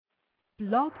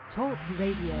Blog Talk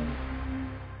Radio.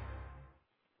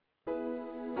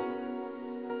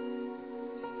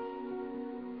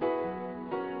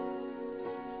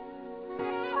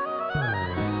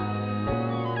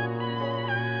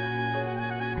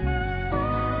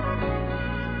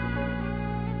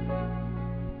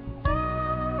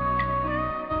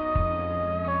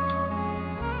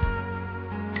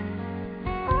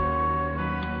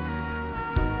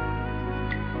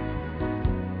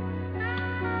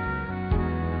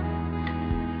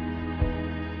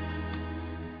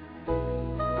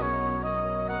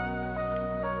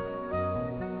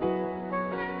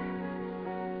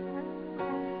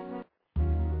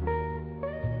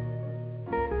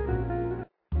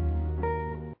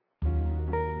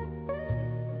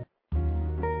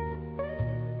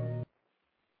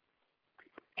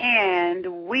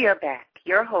 And we are back.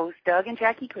 Your hosts, Doug and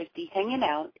Jackie Christie, hanging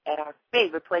out at our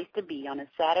favorite place to be on a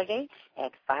Saturday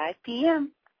at 5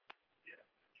 p.m.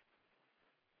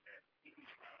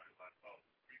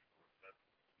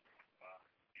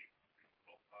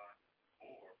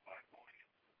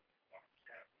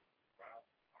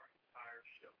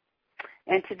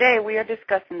 And today we are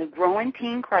discussing the growing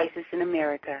teen crisis in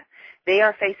America. They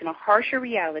are facing a harsher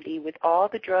reality with all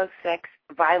the drugs, sex,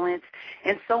 violence,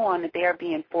 and so on that they are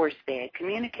being force-fed.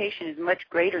 Communication is much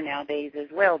greater nowadays as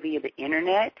well via the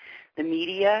Internet, the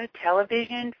media,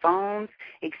 television, phones,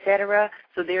 etc.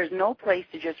 So there's no place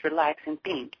to just relax and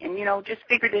think and, just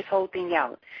figure this whole thing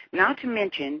out. Not to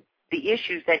mention the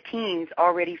issues that teens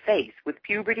already face with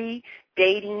puberty,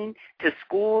 dating, to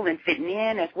school and fitting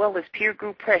in, as well as peer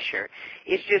group pressure.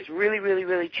 It's just really, really,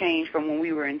 really changed from when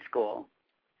we were in school.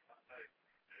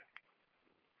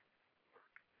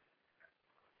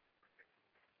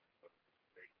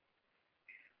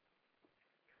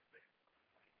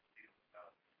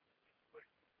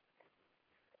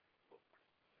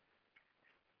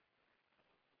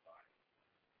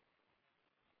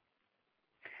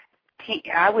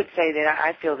 I would say that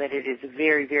I feel that it is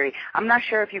very, very, I'm not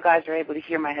sure if you guys are able to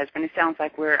hear my husband. It sounds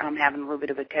like we're having a little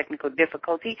bit of a technical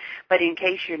difficulty, but in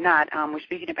case you're not, we're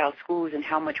speaking about schools and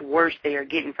how much worse they are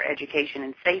getting for education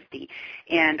and safety.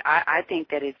 And I think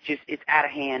that it's out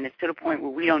of hand. It's to the point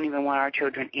where we don't even want our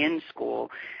children in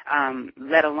school,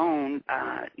 let alone,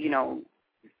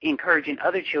 encouraging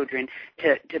other children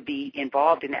to be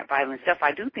involved in that violent stuff.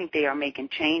 I do think they are making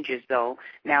changes, though,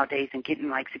 nowadays and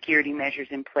getting, security measures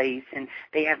in place, and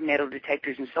they have metal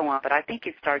detectors and so on. But I think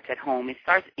it starts at home. It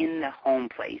starts in the home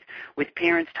place with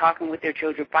parents talking with their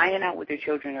children, finding out what their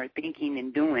children are thinking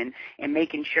and doing, and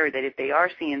making sure that if they are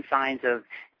seeing signs of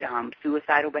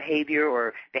suicidal behavior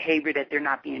or behavior that they're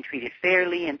not being treated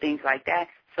fairly and things like that,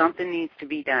 something needs to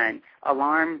be done.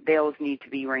 Alarm bells need to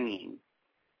be ringing.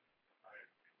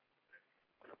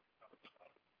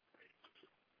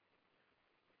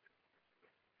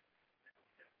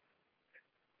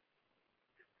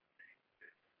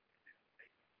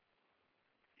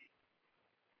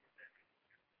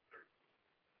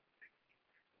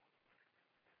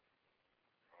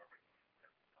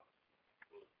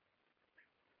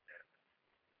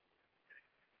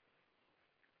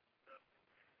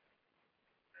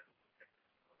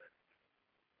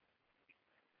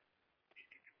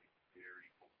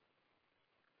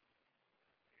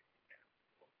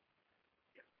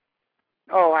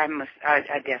 Oh, I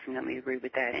definitely agree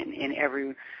with that in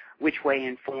every which way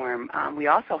and form. We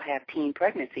also have teen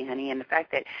pregnancy, honey, and the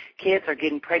fact that kids are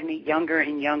getting pregnant younger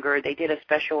and younger. They did a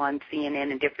special on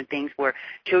CNN and different things where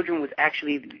children was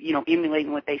actually,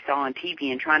 emulating what they saw on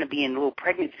TV and trying to be in little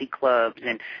pregnancy clubs,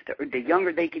 and the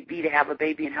younger they could be to have a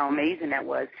baby and how amazing that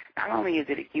was. Not only is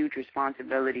it a huge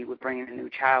responsibility with bringing a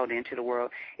new child into the world,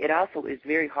 it also is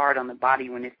very hard on the body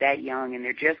when it's that young and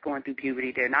they're just going through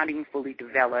puberty. They're not even fully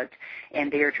developed,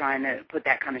 and they're trying to put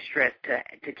that kind of stress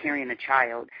to carrying a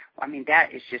child. I mean,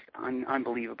 that is just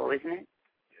unbelievable, isn't it?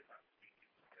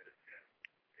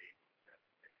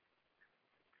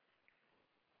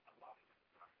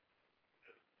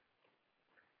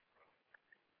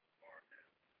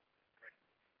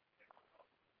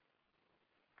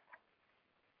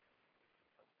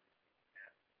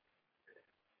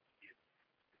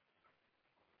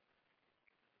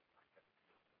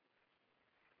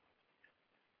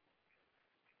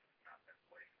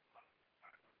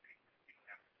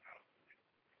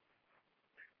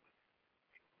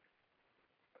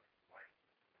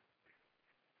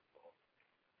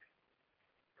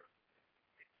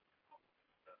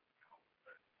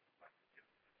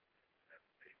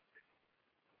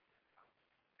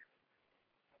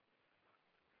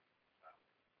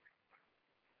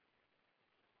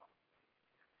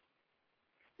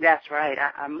 That's right.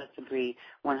 I must agree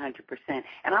 100%.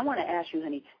 And I want to ask you,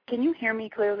 honey, can you hear me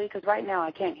clearly? Because right now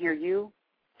I can't hear you.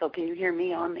 So can you hear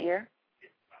me on the air?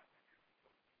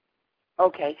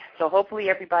 Okay, so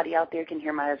hopefully everybody out there can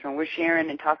hear my husband. We're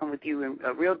sharing and talking with you in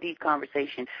a real deep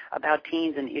conversation about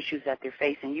teens and issues that they're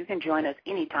facing. You can join us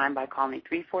anytime by calling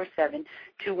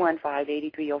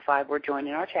 347-215-8305. We're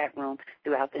joining our chat room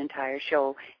throughout the entire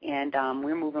show, and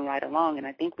we're moving right along, and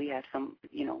I think we have some,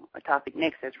 a topic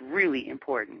next that's really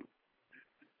important.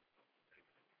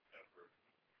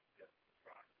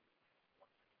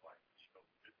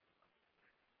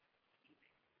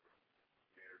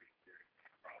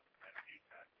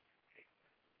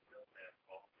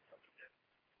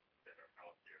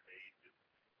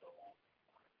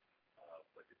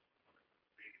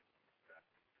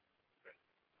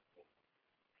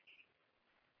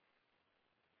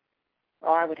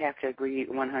 Oh, I would have to agree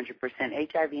 100%.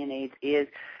 HIV and AIDS is,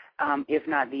 if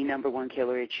not the number one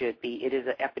killer, it should be. It is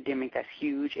an epidemic that's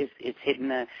huge. It's hitting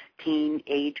the teen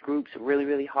age groups really,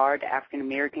 really hard, the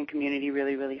African-American community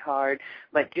really, really hard.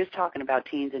 But just talking about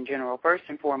teens in general, first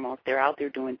and foremost, they're out there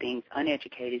doing things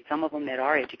uneducated. Some of them that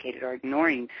are educated are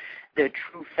ignoring the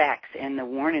true facts and the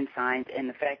warning signs and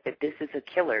the fact that this is a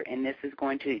killer and this is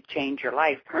going to change your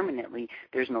life permanently.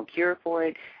 There's no cure for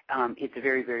it. It's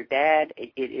very, very bad.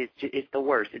 It's the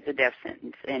worst. It's a death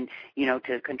sentence. And,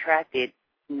 to contract it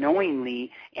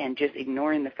knowingly and just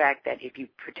ignoring the fact that if you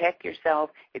protect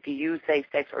yourself, if you use safe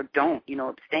sex or don't,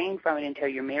 abstain from it until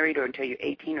you're married or until you're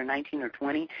 18 or 19 or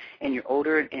 20 and you're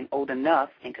older and old enough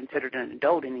and considered an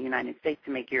adult in the United States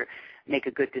to make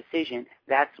a good decision,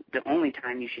 that's the only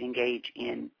time you should engage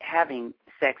in having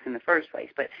sex in the first place.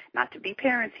 But not to be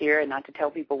parents here and not to tell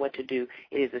people what to do.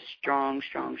 It is a strong,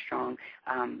 strong, strong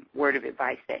word of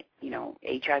advice that,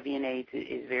 HIV and AIDS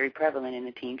is very prevalent in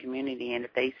the teen community, and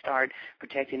if they start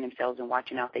protecting themselves and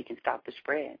watching out, they can stop the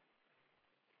spread.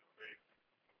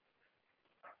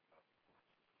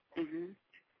 Mm-hmm.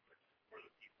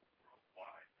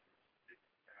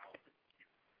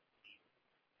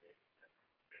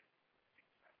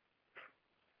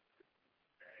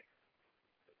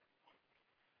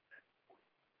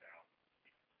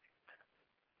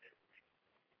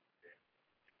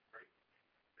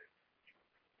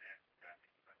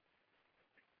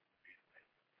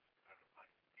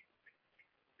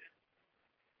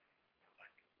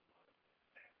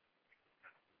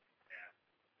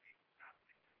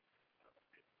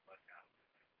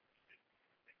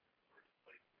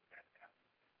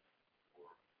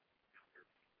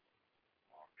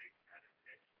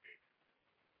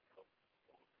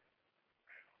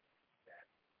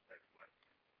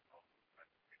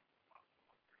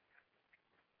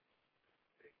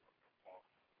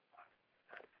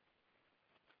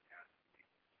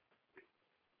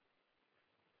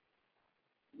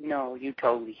 No, you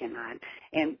totally cannot.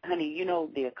 And, honey,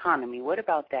 the economy, what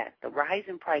about that? The rise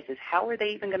in prices, how are they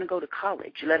even going to go to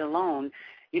college, let alone,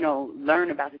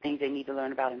 learn about the things they need to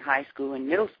learn about in high school and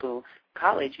middle school?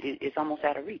 College is almost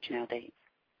out of reach nowadays.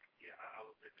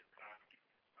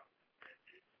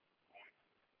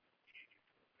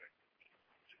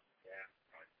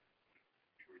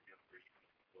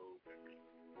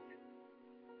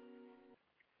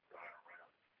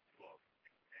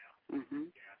 Mm-hmm.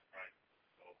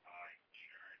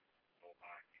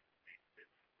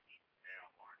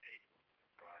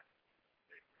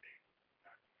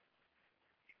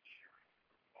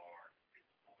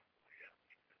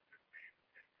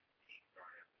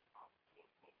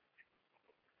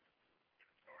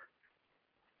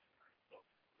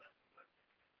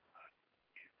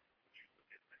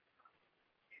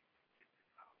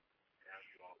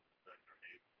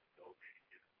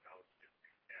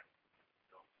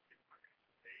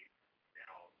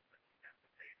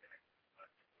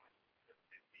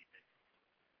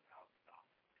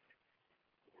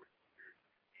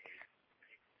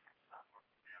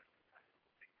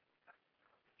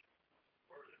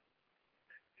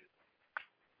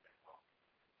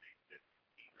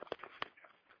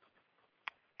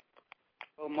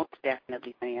 Well, most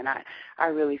definitely, and I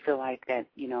really feel like that,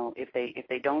 if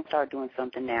they don't start doing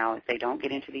something now, if they don't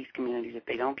get into these communities, if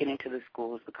they don't get into the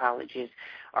schools, the colleges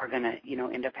are going to,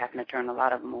 end up having to turn a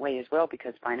lot of them away as well,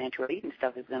 because financial aid and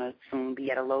stuff is going to soon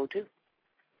be at a low too.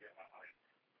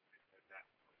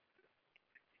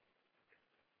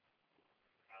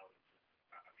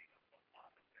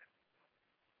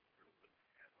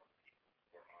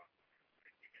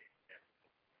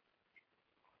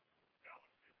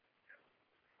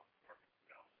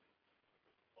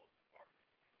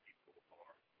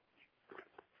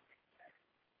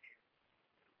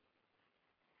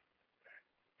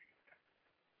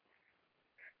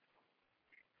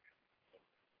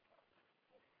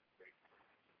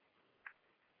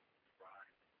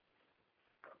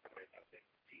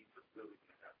 really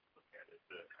going to have to look at it,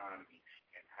 the economy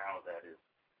and how that is,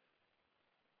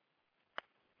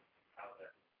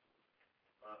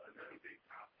 another big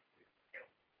topic is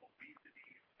health,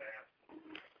 obesity, fast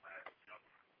food,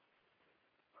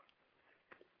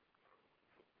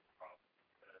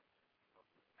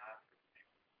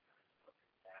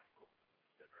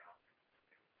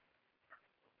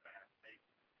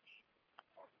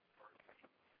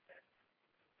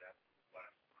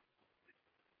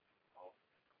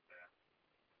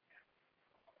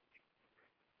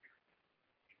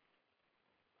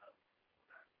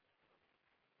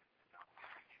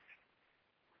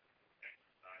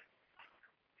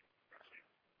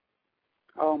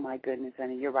 Oh, my goodness,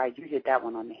 honey, you're right. You hit that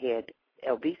one on the head.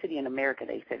 Obesity in America,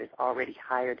 they said, is already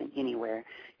higher than anywhere.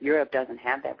 Europe doesn't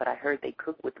have that, but I heard they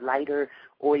cook with lighter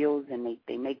oils and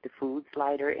they make the foods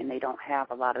lighter, and they don't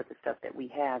have a lot of the stuff that we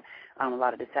have, a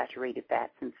lot of the saturated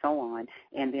fats and so on.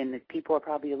 And then the people are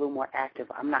probably a little more active.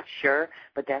 I'm not sure,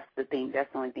 but that's the thing.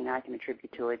 That's the only thing I can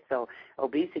attribute to it. So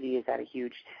obesity is at a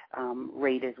huge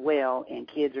rate as well, and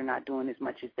kids are not doing as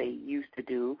much as they used to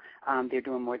do. They're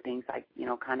doing more things like,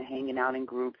 kind of hanging out in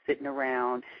groups, sitting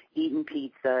around, eating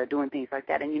pizza, doing things like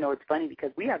that. And, it's funny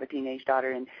because we have a teenage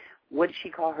daughter, and what did she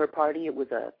call her party? It was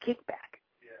a kickback.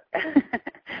 Yeah.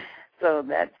 So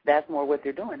that's more what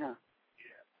they're doing, huh?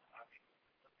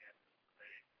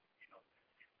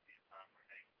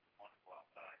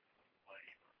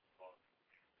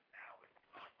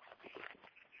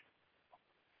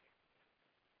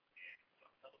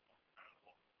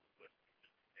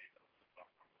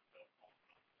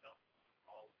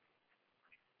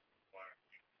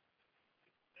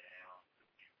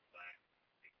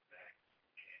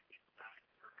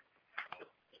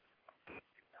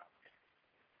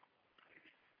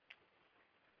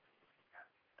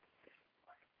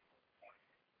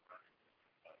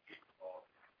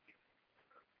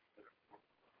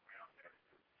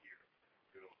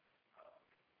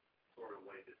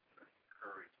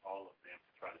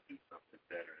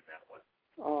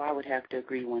 Oh, I would have to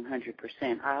agree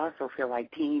 100%. I also feel like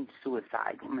teen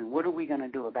suicide. I mean, what are we going to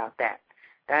do about that?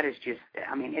 That is just,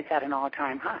 it's at an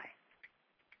all-time high.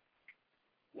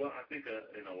 Well, I think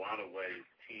in a lot of ways,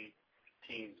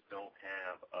 teens don't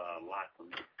have a lot to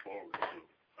look forward to.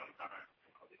 Sometimes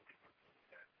they think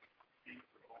that things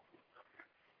are over.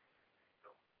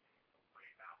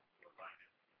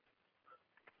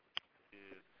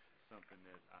 Is something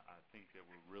that I think that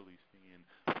we're really seeing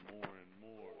more and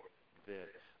more that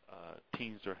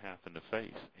teens are having to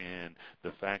face. And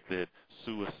the fact that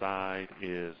suicide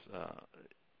is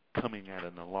coming at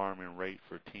an alarming rate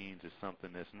for teens is something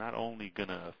that's not only going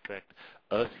to affect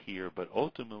us here, but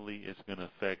ultimately it's going to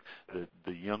affect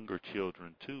the younger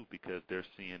children too, because they're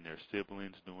seeing their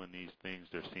siblings doing these things,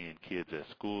 they're seeing kids at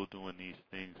school doing these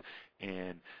things,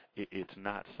 and it's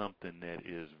not something that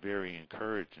is very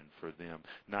encouraging for them,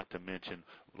 not to mention,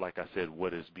 like I said,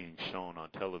 what is being shown on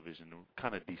television,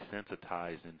 kind of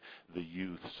desensitizing the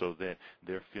youth so that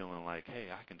they're feeling like, hey,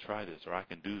 I can try this or I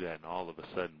can do that, and all of a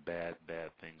sudden bad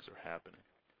things are happening.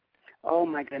 Oh,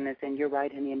 my goodness, and you're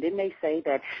right, honey. And didn't they say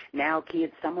that now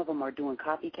kids, some of them are doing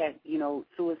copycat,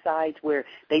 suicides where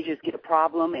they just get a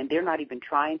problem and they're not even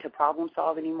trying to problem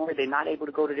solve anymore. They're not able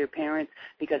to go to their parents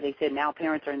because they said now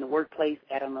parents are in the workplace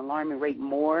at an alarming rate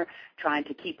more, trying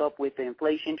to keep up with the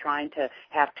inflation, trying to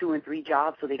have 2 and 3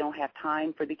 jobs so they don't have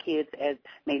time for the kids as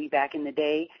maybe back in the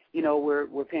day,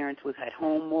 where parents was at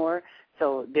home more.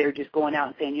 So they're just going out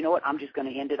and saying, you know what, I'm just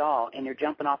going to end it all. And they're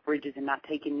jumping off bridges and not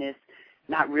taking this,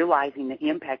 not realizing the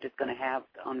impact it's going to have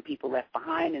on the people left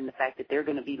behind and the fact that they're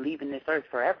going to be leaving this earth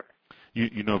forever.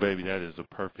 Baby, that is a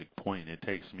perfect point. It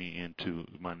takes me into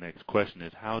my next question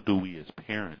is how do we as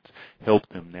parents help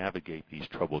them navigate these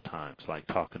troubled times, like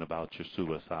talking about your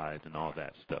suicides and all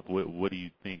that stuff? What do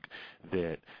you think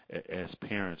that as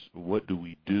parents, what do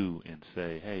we do and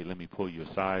say, hey, let me pull you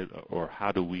aside, or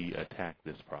how do we attack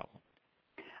this problem?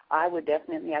 I would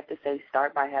definitely have to say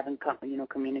start by having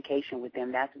communication with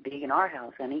them. That's big in our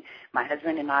house, honey. My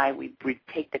husband and I, we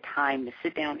take the time to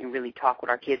sit down and really talk with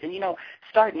our kids. And,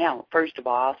 starting out, first of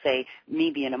all, I'll say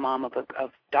me being a mom of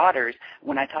daughters,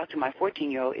 when I talk to my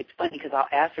 14-year-old, it's funny because I'll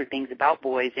ask her things about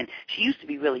boys, and she used to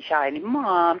be really shy. And,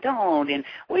 Mom, don't, and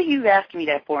what are you asking me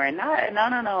that for? And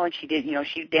no. And she did,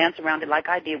 she danced around it like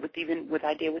I did with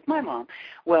my mom.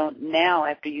 Well, now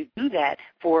after you do that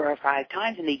 4 or 5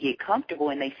 times and they get comfortable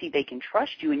and they see they can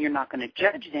trust you and you're not going to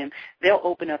judge them, they'll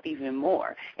open up even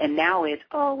more. And now it's,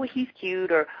 oh, well, he's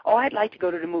cute, or, oh, I'd like to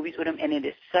go to the movies with him. And it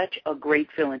is such a great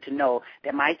feeling to know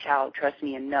that my child trusts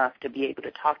me enough to be able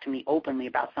to talk to me openly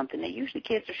about something that usually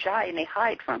kids are shy and they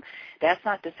hide from. That's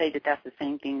not to say that that's the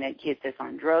same thing that kids that's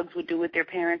on drugs would do with their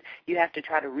parents. You have to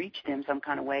try to reach them some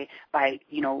kind of way by,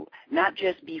 not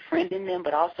just befriending them,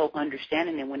 but also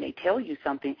understanding them. When they tell you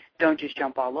something, don't just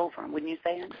jump all over them. Wouldn't you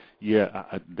say? Yeah,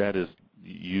 that is,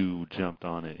 you jumped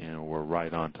on it and we're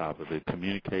right on top of it.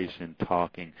 Communication,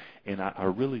 talking, and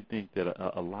I really think that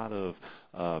a lot of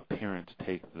parents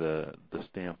take the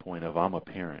standpoint of, I'm a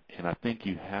parent, and I think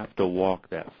you have to walk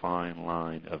that fine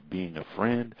line of being a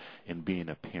friend and being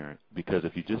a parent, because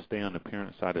if you just stay on the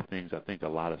parent side of things, I think a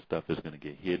lot of stuff is going to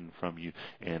get hidden from you.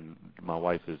 And my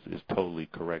wife is totally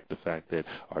correct, the fact that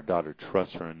our daughter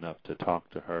trusts her enough to talk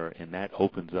to her, and that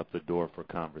opens up the door for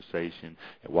conversation.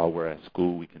 And while we're at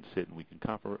school, we can sit and we can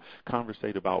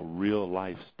conversate about real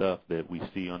life stuff that we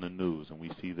see on the news and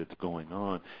we see that's going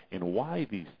on and why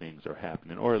these things are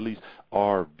happening, or at least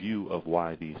our view of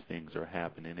why these things are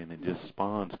happening. And it just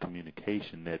spawns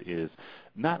communication that is,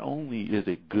 not only is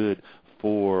it good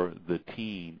for the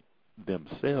teen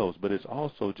themselves, but it's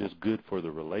also just good for the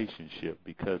relationship,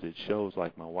 because it shows,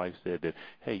 like my wife said, that,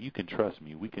 hey, you can trust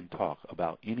me. We can talk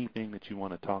about anything that you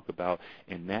want to talk about,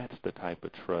 and that's the type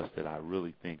of trust that I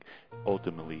really think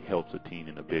ultimately helps a teen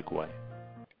in a big way.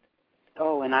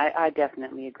 Oh, and I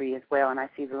definitely agree as well. And I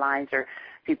see the lines are,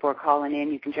 people are calling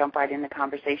in. You can jump right in the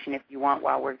conversation if you want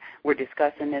while we're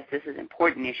discussing this. This is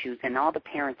important issues. And all the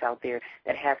parents out there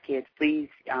that have kids, please,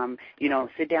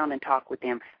 sit down and talk with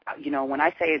them. When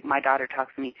I say my daughter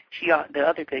talks to me, the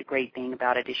other great thing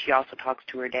about it is she also talks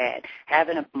to her dad.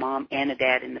 Having a mom and a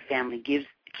dad in the family gives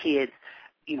kids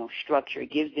structure.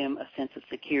 It gives them a sense of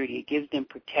security. It gives them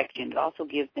protection. It also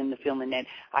gives them the feeling that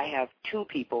I have two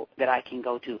people that I can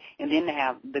go to, and then to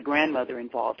have the grandmother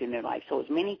involved in their life. So as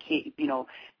many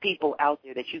people out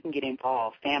there that you can get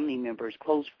involved, family members,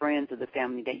 close friends of the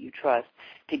family that you trust,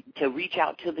 to reach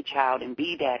out to the child and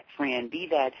be that friend, be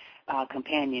that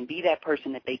companion, be that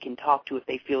person that they can talk to if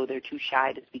they feel they're too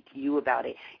shy to speak to you about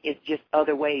it. It's just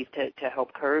other ways to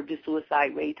help curb the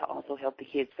suicide rate, to also help the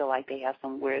kids feel like they have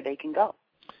somewhere they can go.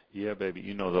 Yeah, baby.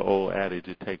 The old adage,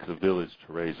 it takes a village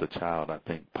to raise a child, I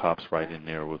think pops right in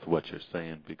there with what you're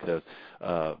saying, because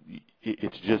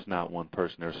it's just not one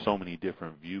person. There's so many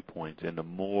different viewpoints, and the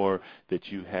more that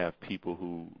you have people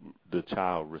who the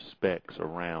child respects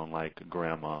around, like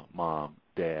grandma, mom,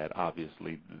 dad,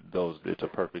 obviously it's a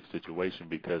perfect situation,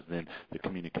 because then the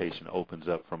communication opens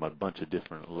up from a bunch of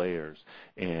different layers,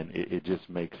 and it just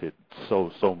makes it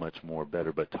so much more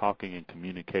better. But talking and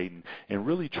communicating and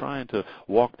really trying to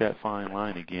walk that fine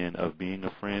line again of being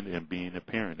a friend and being a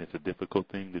parent, it's a difficult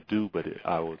thing to do, but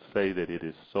I would say that it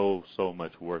is so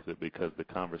much worth it, because the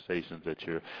conversations that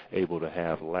you're able to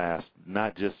have last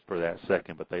not just for that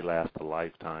second, but they last a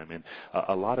lifetime. And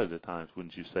a lot of the times,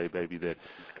 wouldn't you say, baby, that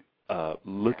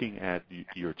looking at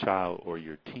your child or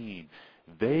your teen,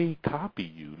 they copy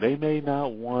you. They may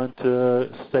not want to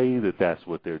say that that's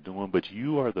what they're doing, but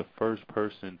you are the first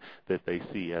person that they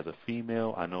see. As a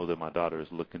female, I know that my daughter is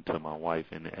looking to my wife,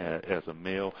 and as a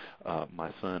male,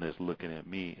 my son is looking at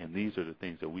me, and these are the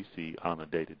things that we see on a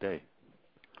day-to-day.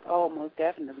 Oh, most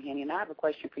definitely, Henny. And I have a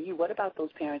question for you. What about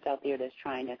those parents out there that's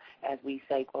trying to, as we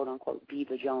say, quote, unquote, be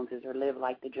the Joneses or live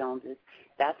like the Joneses?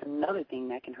 That's another thing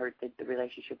that can hurt the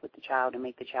relationship with the child and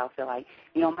make the child feel like,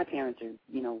 my parents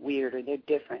are, weird, or they're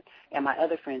different, and my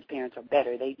other friends' parents are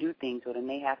better. They do things with them.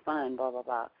 They have fun, blah, blah,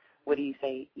 blah. What do you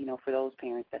say, for those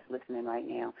parents that's listening right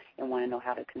now and want to know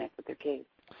how to connect with their kids?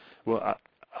 Well,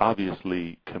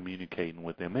 obviously communicating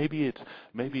with them. Maybe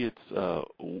it's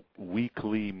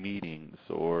weekly meetings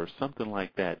or something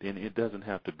like that, and it doesn't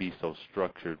have to be so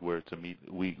structured where it's a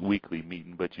weekly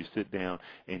meeting, but you sit down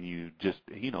and you just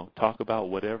talk about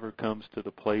whatever comes to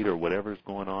the plate or whatever's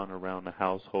going on around the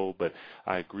household. But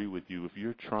I agree with you. If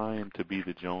you're trying to be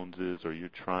the Joneses or you're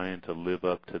trying to live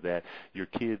up to that, your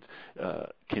kids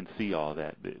can see all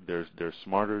that. They're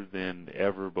smarter than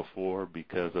ever before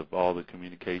because of all the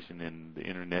communication and the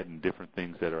internet and different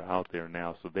things that are out there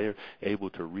now, so they're able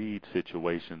to read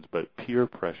situations. But peer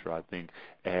pressure, I think,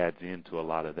 adds into a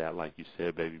lot of that, like you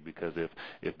said, baby, because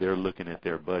if they're looking at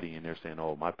their buddy and they're saying,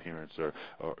 oh, my parents or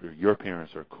your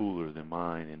parents are cooler than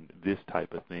mine, and this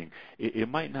type of thing, it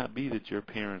might not be that your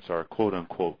parents are quote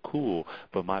unquote cool,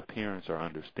 but my parents are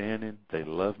understanding, they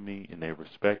love me, and they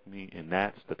respect me, and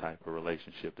that's the type of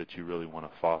relationship that you really want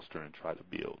to foster and try to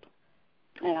build.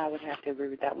 And I would have to agree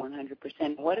with that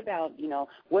 100%. What about,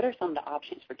 what are some of the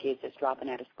options for kids that's dropping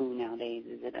out of school nowadays?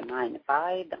 Is it a 9 to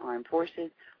 5, the armed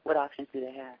forces? What options do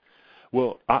they have?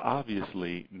 Well,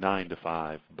 obviously 9 to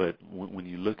 5, but when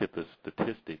you look at the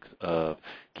statistics of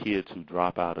kids who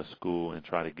drop out of school and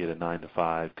try to get a 9 to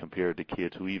 5 compared to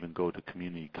kids who even go to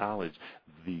community college,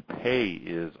 the pay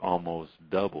is almost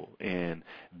double. And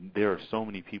there are so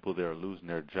many people that are losing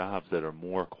their jobs that are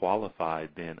more qualified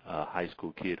than a high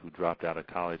school kid who dropped out of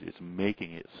college. It's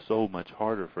making it so much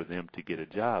harder for them to get a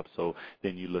job. So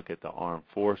then you look at the armed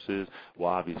forces. Well,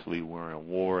 obviously we're in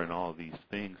war and all these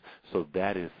things. So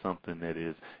that is something that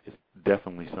is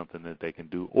definitely something that they can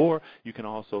do. Or you can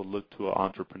also look to an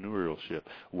entrepreneurship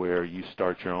where you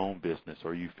start your own business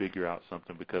or you figure out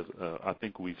something, because I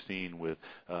think we've seen with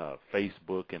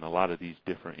Facebook and a lot of these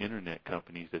different internet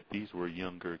companies that these were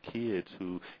younger kids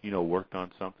who, worked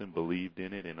on something, believed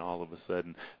in it, and all of a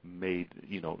sudden made,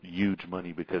 huge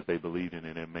money because they believed in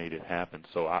it and made it happen.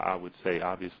 So I would say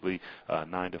obviously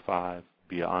 9 to 5,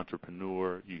 be an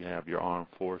entrepreneur, you have your armed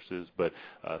forces, but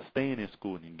staying in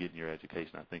school and getting your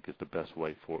education, I think, is the best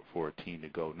way for a teen to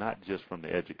go, not just from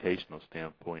the educational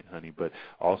standpoint, honey, but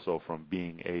also from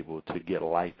being able to get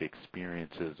life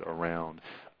experiences around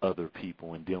other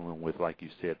people and dealing with, like you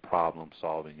said, problem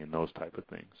solving and those type of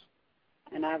things.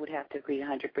 And I would have to agree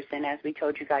 100%. As we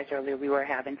told you guys earlier, we were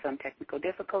having some technical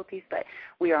difficulties, but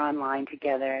we are online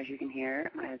together. As you can hear,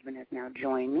 my husband has now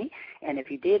joined me. And if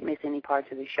you did miss any parts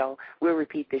of the show, we'll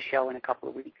repeat this show in a couple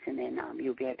of weeks, and then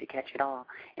you'll be able to catch it all.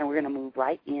 And we're going to move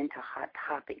right into Hot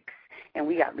Topics. And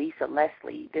we got Lisa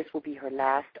Leslie. This will be her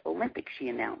last Olympics, she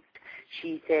announced.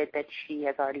 She said that she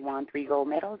has already won 3 gold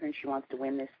medals, and she wants to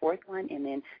win this 4th one, and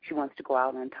then she wants to go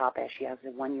out on top as she has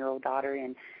a 1-year-old daughter,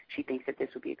 and she thinks that this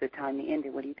would be a good time to end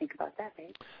it. What do you think about that,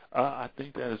 babe? I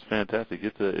think that is fantastic.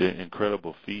 It's an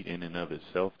incredible feat in and of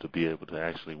itself to be able to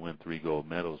actually win 3 gold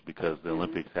medals, because the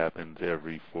Olympics happens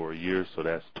every 4 years, so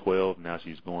that's 12. Now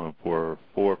she's going for her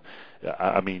 4th.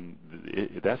 I mean,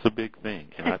 that's a big thing,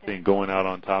 and I think going out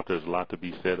on top, there's a lot to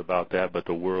be said about that, but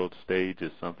the world stage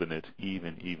is something that's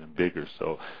even bigger.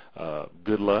 So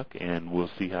good luck, and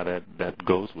we'll see how that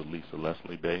goes with Lisa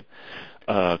Leslie, babe.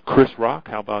 Chris Rock,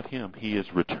 how about him? He is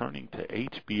returning to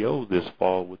HBO this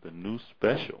fall with a new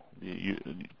special. You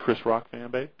Chris Rock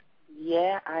fan, babe?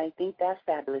 Yeah, I think that's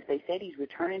fabulous. They said he's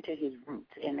returning to his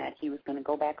roots and that he was going to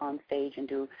go back on stage and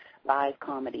do live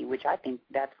comedy, which I think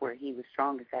that's where he was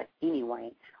strongest at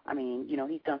anyway. I mean,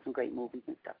 he's done some great movies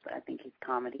and stuff, but I think his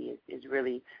comedy is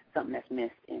really something that's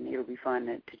missed, and it'll be fun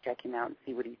to check him out and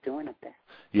see what he's doing up there.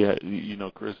 Yeah,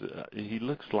 Chris, he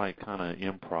looks like kind of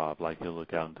improv, like he'll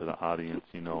look out into the audience,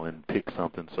 and pick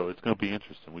something. So it's going to be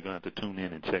interesting. We're going to have to tune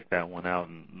in and check that one out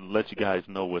and let you guys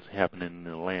know what's happening in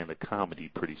the land of comedy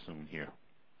pretty soon here.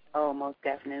 Oh, most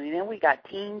definitely. And then we got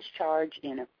teens charged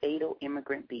in a fatal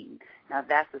immigrant beating. Now,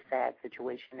 that's a sad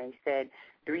situation. They said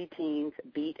 3 teens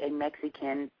beat a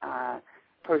Mexican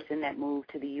person that moved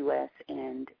to the U.S.,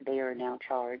 and they are now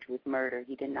charged with murder.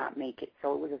 He did not make it,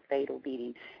 so it was a fatal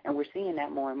beating. And we're seeing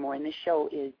that more and more. And this show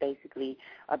is basically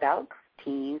about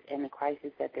teens and the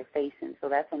crisis that they're facing. So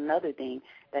that's another thing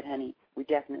that, honey, we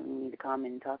definitely need to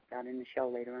comment and talk about in the show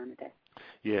later on today.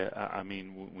 Yeah, I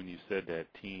mean, when you said that,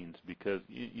 teens, because,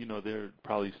 they're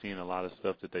probably seeing a lot of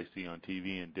stuff that they see on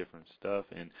TV and different stuff,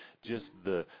 and just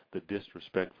the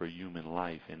disrespect for human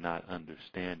life and not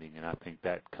understanding. And I think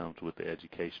that comes with the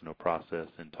educational process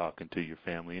and talking to your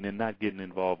family, and then not getting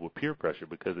involved with peer pressure,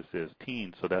 because it says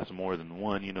teens, so that's more than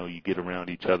one. You get around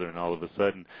each other, and all of a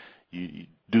sudden you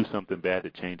do something bad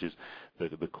that changes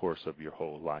the course of your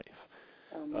whole life.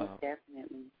 Oh, most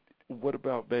definitely. What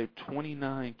about, babe,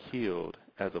 29 killed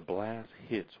as a blast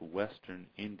hits western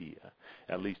India.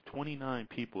 At least 29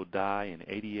 people die and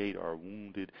 88 are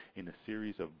wounded in a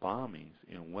series of bombings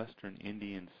in western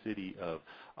Indian city of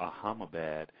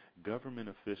Ahmedabad. Government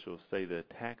officials say the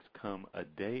attacks come a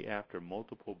day after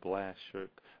multiple blasts shook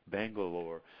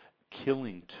Bangalore,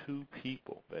 killing 2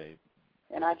 people, babe.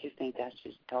 And I just think that's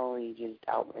just totally just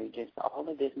outrageous. All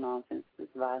of this nonsense, this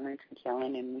violence and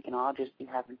killing, and we can all just be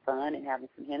having fun and having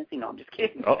some Hennessy. No, I'm just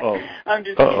kidding. I'm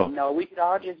just kidding. No, we could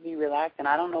all just be relaxed. And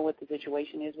I don't know what the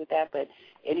situation is with that, but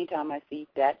anytime I see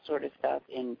that sort of stuff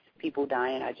and people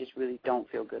dying, I just really don't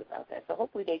feel good about that. So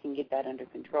hopefully they can get that under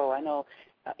control. I know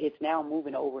it's now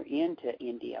moving over into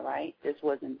India, right? This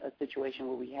wasn't a situation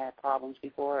where we had problems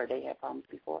before, or they had problems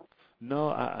before. No,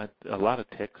 a lot of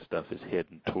tech stuff is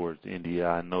heading towards India.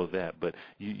 I know that, but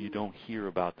you don't hear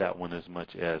about that one as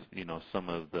much as some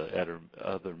of the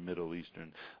other Middle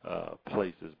Eastern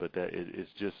places. But it's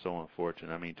just so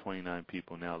unfortunate. I mean, 29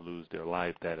 people now lose their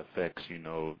life. That affects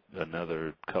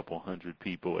another couple hundred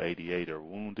people. 88 are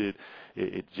wounded.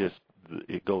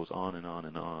 It goes on and on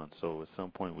and on. So at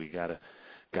some point we gotta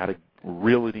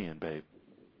reel it in, babe.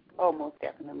 Oh, most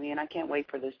definitely, and I can't wait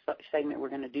for this segment we're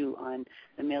going to do on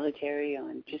the military,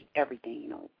 on just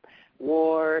everything,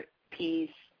 war,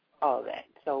 peace, all that.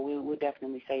 So we'll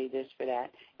definitely save this for that,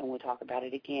 and we'll talk about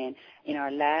it again. In our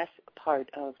last part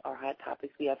of our Hot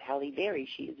Topics, we have Halle Berry.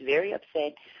 She is very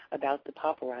upset about the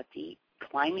paparazzi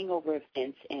climbing over a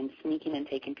fence and sneaking and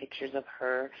taking pictures of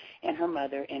her and her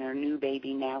mother and her new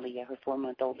baby, Nalia, her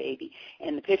 4-month-old baby.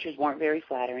 And the pictures weren't very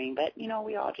flattering, but,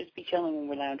 we all just be chilling when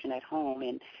we're lounging at home.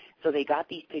 And so they got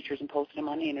these pictures and posted them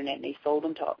on the Internet, and they sold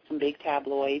them to some big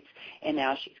tabloids, and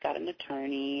now she's got an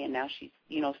attorney, and now she's,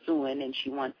 suing, and she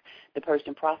wants the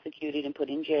person prosecuted and put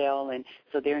in jail, and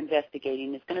so they're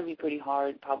investigating. It's going to be pretty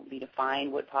hard probably to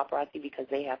find what paparazzi, because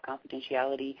they have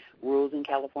confidentiality rules in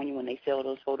California. When they sell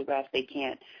those photographs, they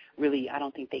can't really, I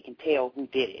don't think they can tell who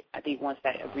did it. I think once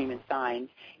that agreement signs,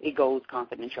 it goes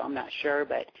confidential. I'm not sure,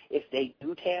 but if they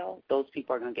do tell, those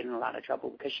people are going to get in a lot of trouble,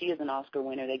 because she is an Oscar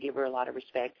winner. They give her a lot of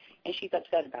respect, and she's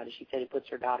upset about it. She said it puts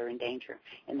her daughter in danger,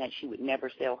 and that she would never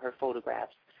sell her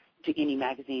photographs to any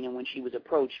magazine, and when she was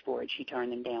approached for it, she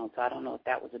turned them down. So I don't know if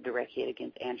that was a direct hit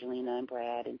against Angelina and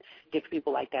Brad and different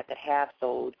people like that have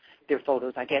sold their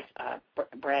photos. I guess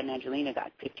Brad and Angelina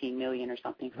got $15 million or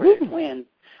something for their twins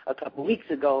a couple weeks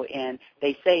ago, and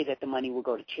they say that the money will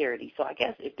go to charity. So I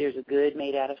guess if there's a good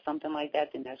made out of something like that,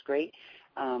 then that's great.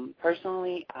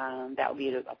 Personally, that would be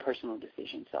a personal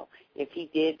decision. So if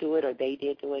he did do it or they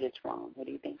did do it, it's wrong. What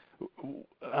do you think?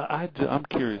 I'm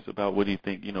curious about what do you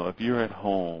think, if you're at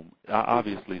home,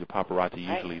 obviously the paparazzi,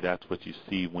 usually that's what you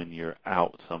see when you're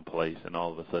out someplace and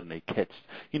all of a sudden they catch,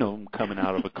 coming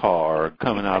out of a car or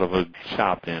coming out of a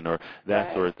shopping or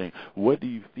that sort of thing. What do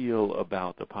you feel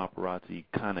about the paparazzi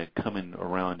kind of coming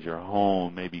around your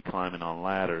home, maybe climbing on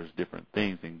ladders, different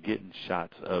things, and getting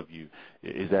shots of you?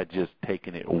 Is that just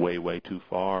taking it way, way too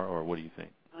far, or what do you think?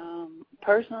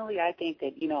 Personally, I think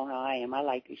that, you know how I am, I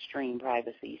like extreme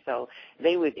privacy. So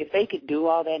if they could do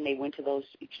all that and they went to those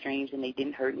extremes and they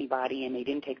didn't hurt anybody and they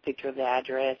didn't take a picture of the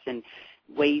address and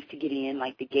ways to get in,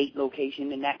 like the gate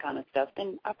location and that kind of stuff,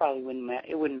 then I probably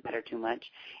it wouldn't matter too much.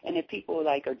 And if people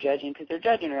are judging, because they're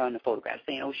judging her on the photograph,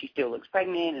 saying, oh, she still looks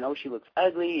pregnant, and oh, she looks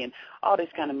ugly, and all this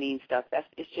kind of mean stuff,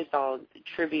 it's just all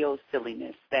trivial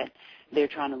silliness that they're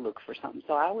trying to look for something.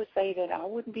 So I would say that I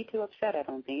wouldn't be too upset, I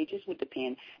don't think. It just would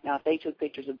depend. Now, if they took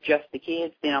pictures of just the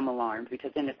kids, then I'm alarmed,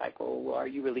 because then it's like, oh, well, are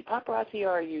you really paparazzi, or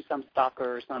are you some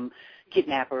stalker or some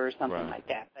kidnapper or something like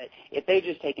that? But if they're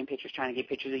just taking pictures, trying to get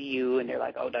pictures of you, and they're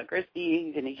like, oh, Doug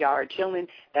Christie's in his yard chilling,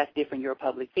 that's different. You're a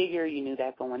public figure. You knew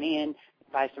that going in.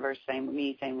 Vice versa, same with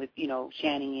me, same with,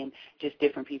 Shani and just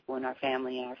different people in our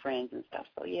family and our friends and stuff.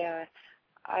 So, yeah,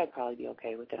 I'd probably be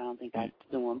okay with it. I don't think I'd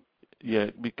sue them.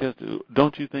 Yeah, because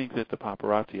don't you think that the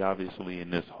paparazzi, obviously, in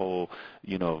this whole,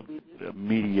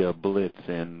 media blitz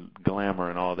and glamour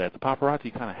and all that, the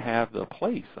paparazzi kind of have the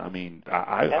place. I mean,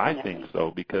 I think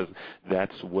so, because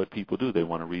that's what people do. They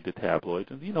want to read the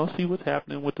tabloids and, see what's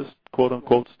happening with the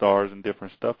quote-unquote stars and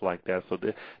different stuff like that. So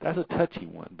that's a touchy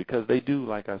one, because they do,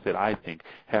 like I said, I think,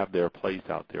 have their place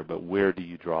out there. But where do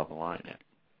you draw the line at?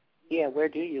 Yeah, where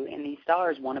do you? And these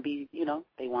stars want to be,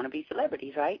 they want to be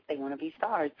celebrities, right? They want to be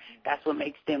stars. That's what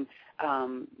makes them,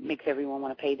 makes everyone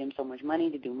want to pay them so much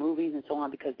money to do movies and so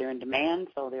on, because they're in demand,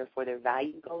 so therefore their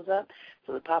value goes up.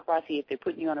 So the paparazzi, if they're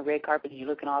putting you on a red carpet and you're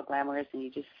looking all glamorous and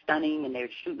you're just stunning and they're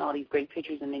shooting all these great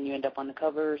pictures and then you end up on the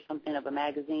cover or something of a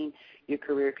magazine, your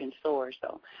career can soar.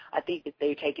 So I think that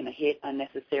they're taking a hit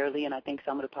unnecessarily, and I think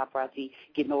some of the paparazzi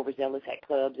getting overzealous at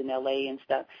clubs in L.A. and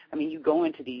stuff. I mean, you go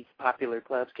into these popular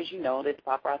clubs because you know that the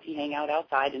paparazzi hang out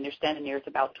outside and they're standing there. It's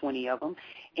about 20 of them,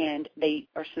 and they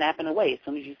are snapping away as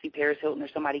soon as you see Paris Hilton or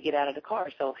somebody get out of the car.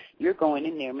 So you're going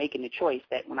in there making the choice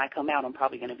that when I come out, I'm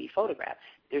probably going to be photographed.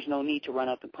 There's no need to run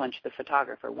up and punch the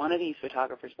photographer. One of these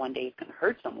photographers one day is going to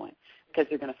hurt someone because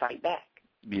they're going to fight back.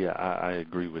 Yeah, I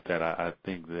agree with that. I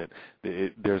think that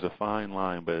there's a fine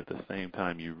line, but at the same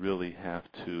time, you really have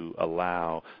to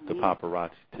allow the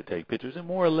paparazzi to take pictures and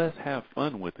more or less have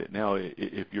fun with it. Now,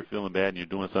 if you're feeling bad and you're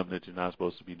doing something that you're not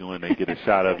supposed to be doing, they get a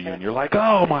shot of you and you're like,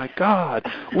 oh my God,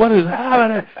 what is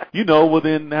happening? Well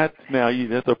then that's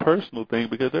a personal thing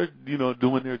because they're,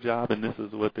 doing their job and this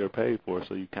is what they're paid for.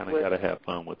 So you kind of got to have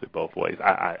fun with it both ways,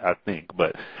 I think.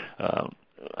 But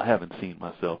I haven't seen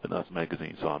myself in Us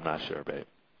magazine, so I'm not sure, babe.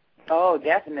 Oh,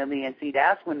 definitely. And see,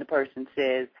 that's when the person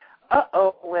says, I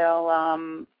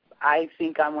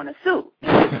think I want to sue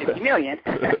 $50 million.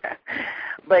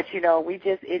 But,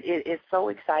 it's so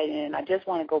exciting. And I just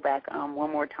want to go back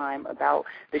one more time about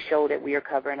the show that we are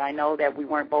covering. I know that we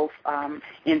weren't both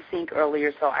in sync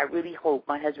earlier, so I really hope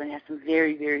my husband has some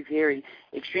very, very, very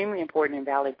extremely important and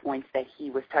valid points that he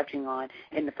was touching on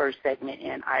in the first segment.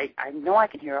 And I know I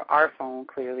can hear our phone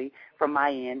clearly from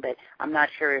my end, but I'm not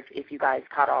sure if you guys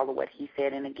caught all of what he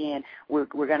said. And, again, we're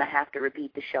going to have to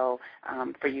repeat the show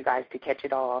for you guys to catch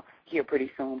it all here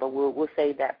pretty soon. But we'll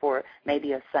save that for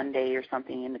maybe a Sunday or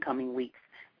something in the coming weeks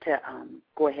to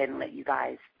go ahead and let you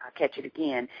guys catch it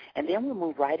again. And then we'll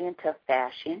move right into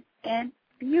fashion and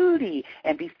beauty.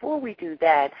 And before we do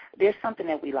that, there's something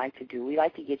that we like to do. We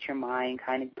like to get your mind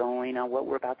kind of going on what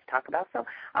we're about to talk about. So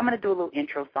I'm going to do a little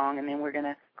intro song, and then we're going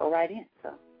to go right in.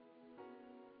 So.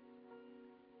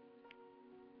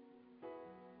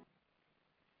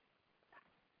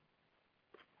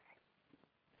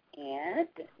 And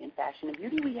in fashion and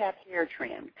beauty, we have hair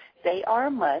trims. They are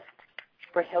a must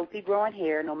for healthy growing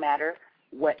hair, no matter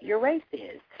what your race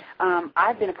is.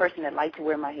 I've been a person that liked to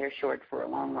wear my hair short for a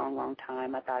long, long, long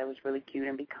time. I thought it was really cute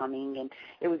and becoming, and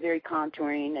it was very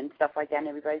contouring and stuff like that. And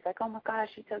everybody's like, oh, my gosh,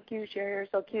 she's so cute. Your hair is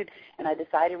so cute. And I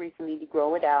decided recently to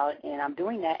grow it out, and I'm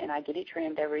doing that, and I get it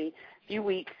trimmed every few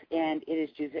weeks, and it is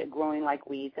just growing like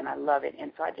weeds, and I love it.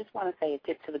 And so I just want to say a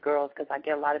tip to the girls, because I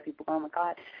get a lot of people going, oh, my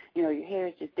God, your hair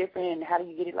is just different, and how do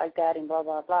you get it like that, and blah,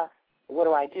 blah, blah. What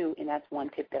do I do? And that's one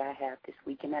tip that I have this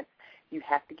week, and that's you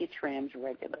have to get trims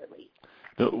regularly.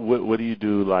 What do you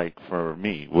do, like, for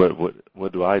me?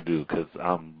 What do I do? Because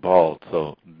I'm bald,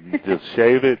 so just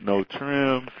shave it, no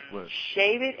trim. What?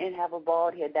 Shave it and have a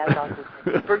bald head. That's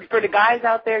also for the guys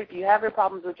out there, if you have your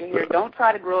problems with your hair, don't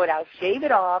try to grow it out. Shave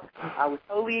it off. I was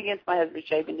totally against my husband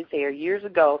shaving his hair years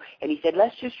ago, and he said,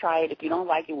 let's just try it. If you don't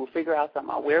like it, we'll figure out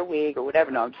something. I'll wear a wig or whatever.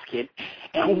 No, I'm just kidding.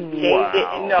 And he shaved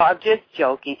it. No, I'm just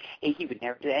joking. And he would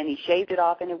never do that. And he shaved it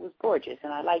off, and it was gorgeous,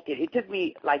 and I liked it. It took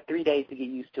me like 3 days to get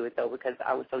used to it, though, because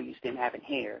I was so used to him having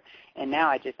hair. And now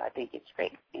I think it's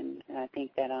great, and I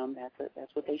think that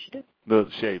that's what they should do. The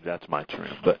shave, that's my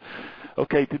trim. But,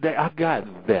 okay, today I got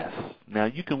vests. Now,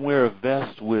 you can wear a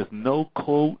vest with no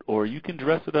coat, or you can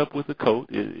dress it up with a coat.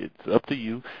 It's up to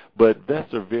you. But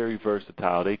vests are very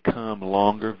versatile. They come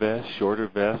longer vests, shorter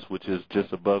vests, which is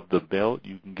just above the belt.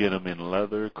 You can get them in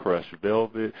leather, crushed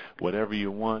velvet, whatever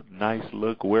you want. Nice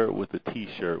look. Wear it with a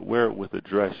T-shirt. Wear it with a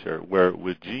dress shirt. Wear it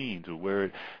with jeans, or wear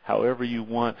it however you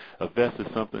want. A vest is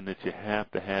something that you have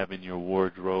to have in your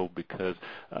wardrobe because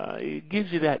it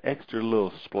gives you that extra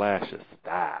little splash of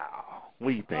style. What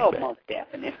do you think? Oh, most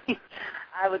definitely.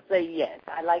 I would say yes.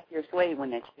 I like your suede one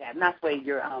that you have. Not suede,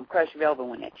 your crushed velvet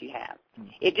one that you have.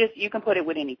 You can put it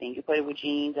with anything. You can put it with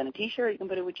jeans and a T-shirt. You can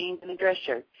put it with jeans and a dress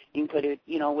shirt. You can put it,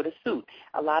 with a suit.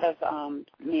 A lot of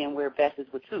men wear vests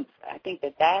with suits. I think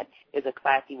that is a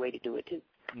classy way to do it, too.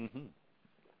 Mm-hmm.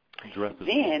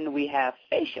 Then we have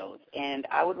facials, and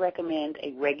I would recommend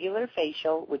a regular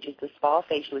facial, which is the spa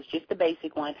facial. It's just the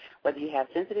basic one. Whether you have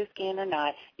sensitive skin or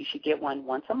not, you should get one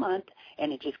once a month,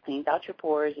 and it just cleans out your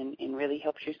pores and really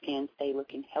helps your skin stay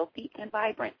looking healthy and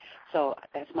vibrant. So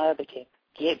that's my other tip.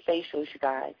 Get facials, you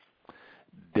guys.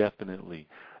 Definitely.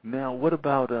 Now, what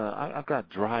about, I've got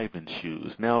driving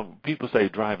shoes. Now, people say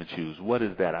driving shoes. What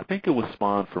is that? I think it was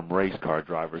spawned from race car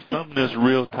drivers. Something that's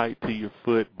real tight to your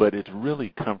foot, but it's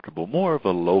really comfortable. More of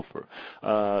a loafer,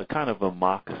 kind of a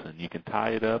moccasin. You can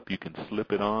tie it up. You can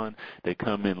slip it on. They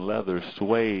come in leather,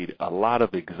 suede, a lot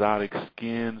of exotic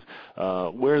skins.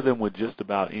 Wear them with just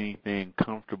about anything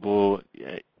comfortable.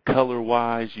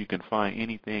 Color-wise, you can find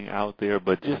anything out there,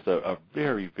 but just a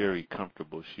very, very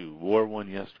comfortable shoe. Wore one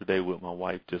yesterday with my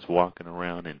wife, just walking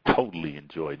around, and totally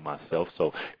enjoyed myself.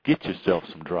 So get yourself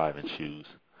some driving shoes.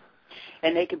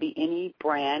 And they could be any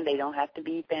brand. They don't have to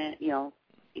be,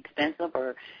 expensive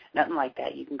or nothing like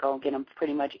that. You can go and get them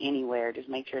pretty much anywhere. Just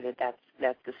make sure that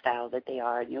that's the style that they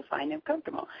are, and you'll find them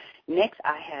comfortable. Next,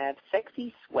 I have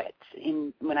sexy sweats.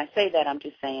 And when I say that, I'm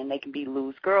just saying they can be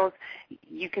loose. Girls,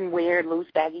 you can wear loose,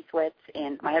 baggy sweats,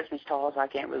 and my husband's tall, so I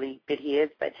can't really fit his,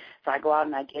 but so I go out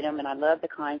and I get them, and I love the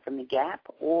kind from the Gap,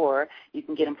 or you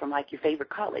can get them from, like, your favorite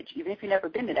college. Even if you've never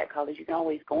been to that college, you can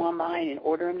always go online and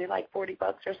order them. They're like $40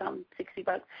 or something,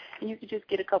 $60, and you can just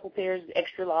get a couple pairs,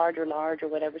 extra large or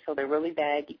whatever, so they're really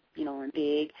baggy, and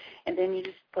big, and then you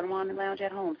just put them on the lounge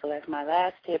at home. So that's my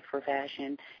last tip for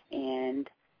fashion and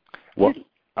beauty.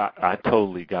 I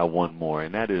totally got one more,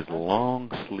 and that is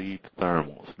long-sleeve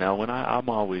thermals. Now, when I'm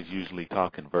always usually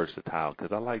talking versatile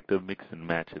because I like to mix and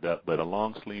match it up, but a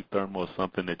long-sleeve thermal is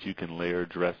something that you can layer,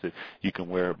 dress it. You can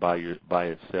wear it by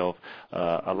itself.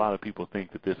 A lot of people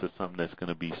think that this is something that's going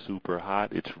to be super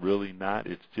hot. It's really not.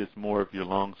 It's just more of your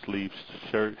long-sleeve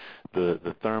shirt.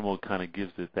 The thermal kind of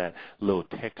gives it that little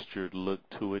textured look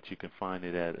to it. You can find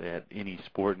it at any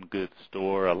sporting goods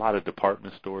store. A lot of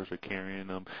department stores are carrying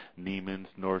them, Neiman's,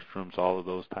 Nordstrom's, all of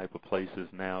those type of places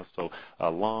now. So a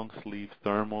long-sleeve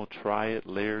thermal, try it,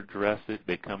 layer, dress it.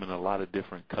 They come in a lot of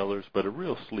different colors, but a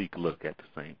real sleek look at the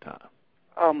same time.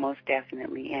 Oh, most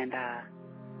definitely. And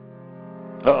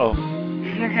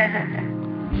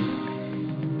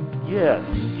Yes,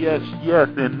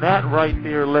 and that right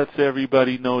there lets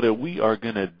everybody know that we are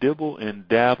going to dibble and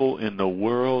dabble in the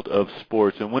world of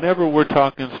sports. And whenever we're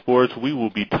talking sports, we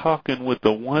will be talking with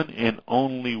the one and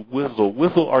only Wizzle.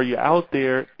 Wizzle, are you out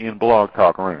there in Blog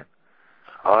Talk Land?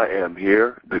 I am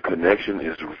here. The connection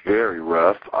is very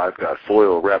rough. I've got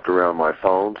foil wrapped around my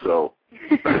phone, so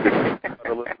a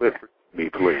little bit for me,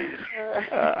 please.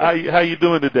 How you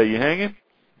doing today? You hanging?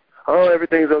 Oh,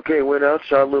 everything's okay. Went out,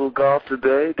 shot a little golf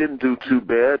today. Didn't do too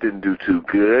bad, didn't do too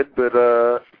good, but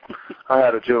I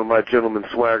had my gentleman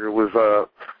swagger was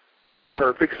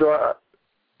perfect, so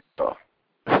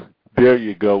There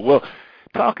you go. Well,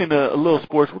 talking a little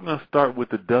sports, we're going to start with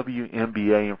the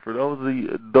WNBA. And for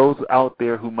those out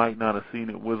there who might not have seen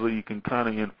it, Wizzle, you can kind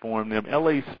of inform them.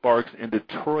 L.A. Sparks and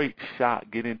Detroit Shock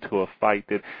get into a fight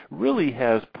that really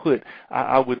has put,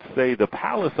 I would say, the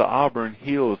Palace of Auburn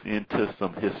Hills into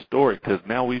some historic, because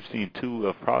now we've seen two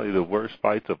of probably the worst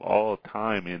fights of all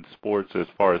time in sports as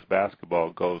far as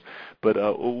basketball goes. But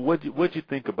what'd you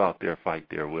think about their fight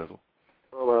there, Wizzle?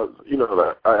 Well,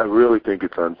 I really think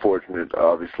it's unfortunate,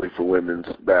 obviously, for women's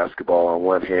basketball. On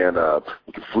one hand,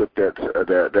 you can flip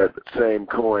that same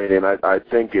coin, and I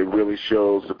think it really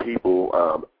shows the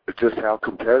people just how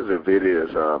competitive it is.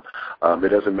 It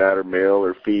doesn't matter male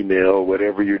or female,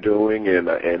 whatever you're doing, and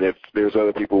if there's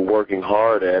other people working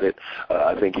hard at it,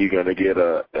 I think you're going to get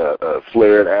a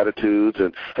flared attitudes.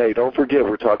 And hey, don't forget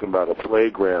we're talking about a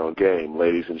playground game,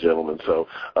 ladies and gentlemen. So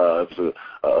it's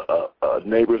a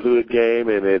neighborhood game,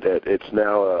 and it's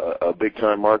now a big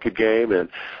time market game, and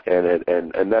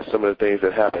that's some of the things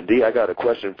that happen. Dee, I got a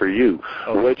question for you.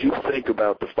 What do you think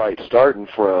about the fight starting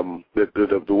from the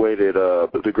way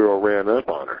that the girl ran up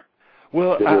on her?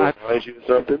 Well, did it remind you of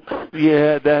something?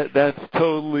 Yeah, that's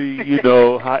totally,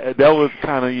 that was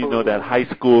kind of, that high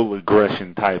school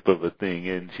aggression type of a thing,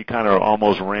 and she kind of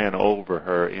almost ran over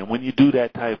her. And when you do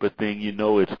that type of thing, it's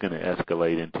going to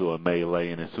escalate into a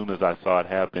melee. And as soon as I saw it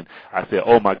happen, I said,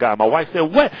 "Oh my God!" My wife said,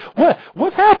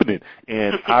 "What's happening?"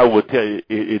 And I would tell you,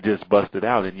 it just busted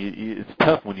out. And it's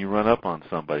tough when you run up on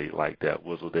somebody like that,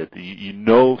 Wizzle, that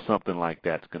something like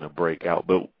that's going to break out.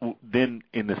 But then,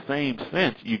 in the same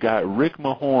sense, you got Rick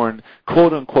Mahorn,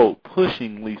 quote unquote,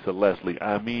 pushing Lisa Leslie.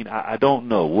 I mean, I don't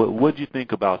know. What do you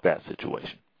think about that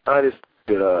situation? I just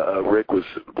that Rick was.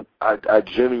 I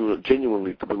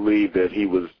genuinely believe that he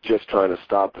was just trying to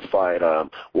stop the fight.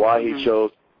 Why he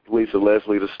chose Lisa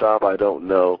Leslie to stop, I don't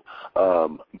know.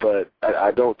 But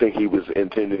I don't think he was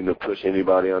intending to push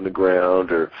anybody on the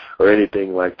ground or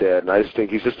anything like that. And I just think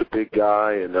he's just a big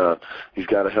guy, and he's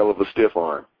got a hell of a stiff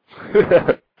arm.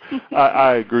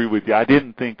 I agree with you. I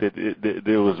didn't think that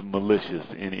there was malicious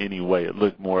in any way. It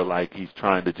looked more like he's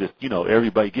trying to just,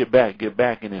 everybody get back.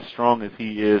 And as strong as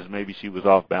he is, maybe she was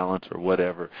off balance or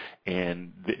whatever,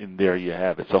 and there you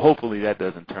have it. So hopefully that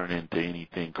doesn't turn into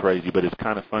anything crazy. But it's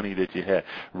kind of funny that you had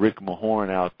Rick Mahorn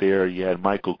out there, you had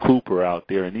Michael Cooper out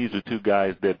there, and these are two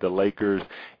guys that the Lakers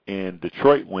and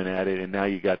Detroit went at it, and now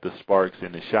you got the Sparks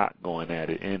and the Shock going at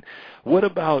it. And what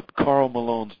about Karl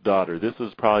Malone's daughter? This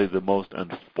is probably the most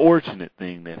unfortunate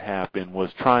thing that happened, was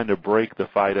trying to break the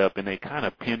fight up, and they kind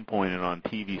of pinpointed on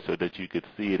TV so that you could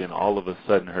see it, and all of a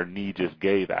sudden her knee just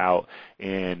gave out,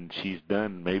 and she's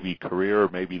done maybe career or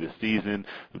maybe the season.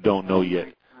 Don't know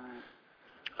yet.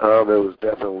 It was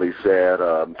definitely sad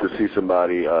to see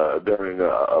somebody during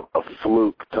a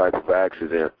fluke type of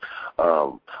accident.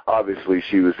 Obviously,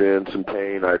 she was in some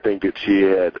pain. I think that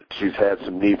she's had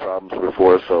some knee problems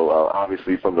before, so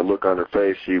obviously from the look on her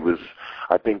face,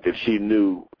 I think that she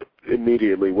knew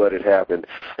immediately what had happened.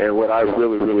 And what I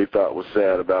really thought was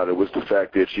sad about it was the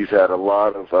fact that she's had a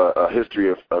lot of a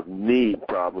history of knee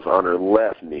problems on her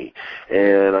left knee.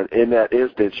 And in that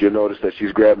instance, you'll notice that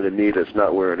she's grabbing a knee that's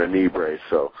not wearing a knee brace.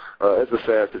 So it's a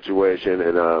sad situation,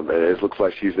 and it looks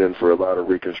like she's in for a lot of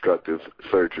reconstructive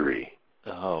surgery.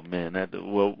 Oh, man.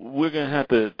 Well, we're going to have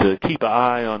to keep an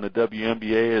eye on the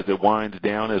WNBA as it winds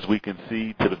down. As we can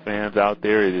see to the fans out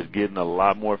there, it is getting a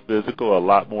lot more physical, a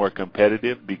lot more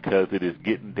competitive because it is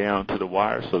getting down to the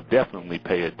wire, so definitely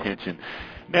pay attention.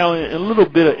 Now, in a little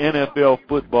bit of NFL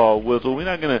football, Wizzle, we're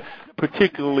not going to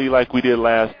particularly like we did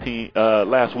last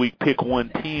week pick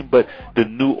one team, but the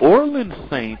New Orleans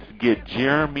Saints get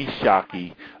Jeremy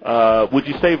Shockey. Would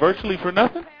you say virtually for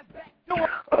nothing?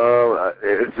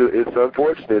 It's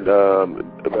unfortunate,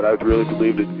 but I really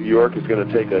believe that New York is going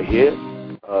to take a hit.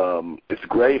 It's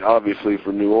great, obviously,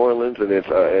 for New Orleans, and it's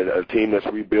a team that's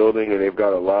rebuilding, and they've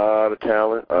got a lot of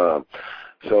talent.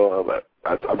 So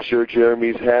I'm sure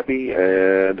Jeremy's happy,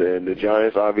 and the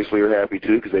Giants obviously are happy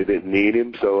too because they didn't need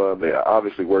him. So it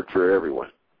obviously worked for everyone.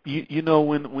 You know,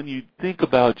 when you think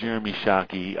about Jeremy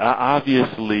Shockey,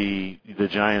 obviously the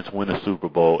Giants win a Super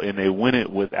Bowl, and they win it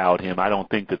without him. I don't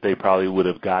think that they probably would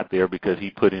have got there because he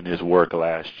put in his work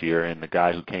last year, and the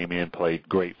guy who came in played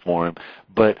great for him.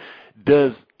 But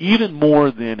does even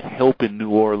more than helping New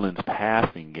Orleans'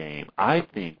 passing game, I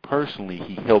think personally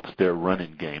he helps their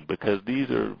running game because these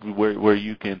are where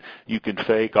you can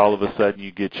fake. All of a sudden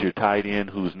you get your tight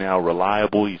end who's now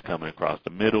reliable. He's coming across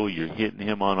the middle. You're hitting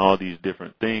him on all these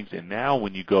different things. And now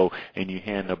when you go and you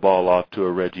hand the ball off to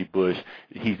a Reggie Bush,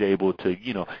 he's able to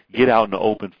get out in the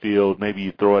open field. Maybe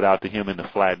you throw it out to him in the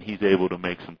flat, and he's able to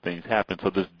make some things happen.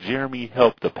 So does Jeremy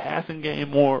help the passing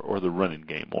game more or the running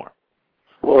game more?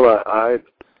 Well, I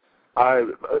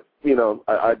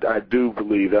do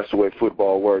believe that's the way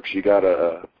football works. You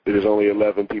gotta. There's only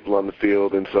 11 people on the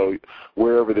field, and so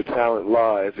wherever the talent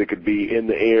lies, it could be in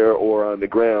the air or on the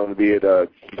ground. Be it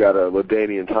you got a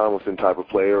LaDainian Tomlinson type of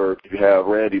player, or if you have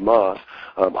Randy Moss.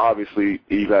 Obviously,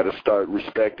 you got to start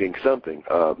respecting something,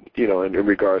 in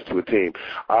regards to a team.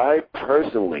 I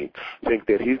personally think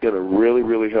that he's going to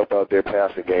really help out their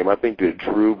passing game. I think that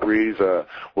Drew Brees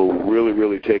will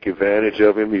really take advantage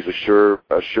of him. He's a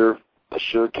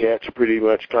sure catch, pretty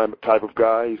much type of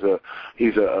guy.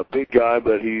 He's a big guy,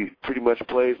 but he pretty much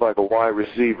plays like a wide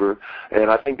receiver,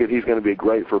 and I think that he's going to be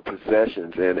great for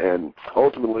possessions. And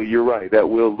ultimately, you're right, that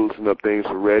will loosen up things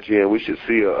for Reggie, and we should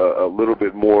see a little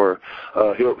bit more.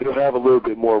 He'll have a little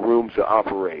bit more room to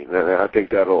operate, and I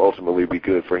think that'll ultimately be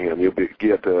good for him. You'll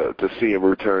get to see him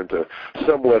return to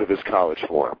somewhat of his college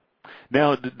form.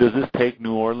 Now, does this take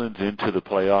New Orleans into the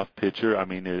playoff picture? I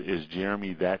mean, is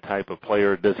Jeremy that type of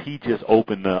player? Does he just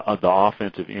open the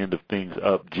offensive end of things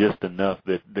up just enough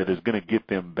that is going to get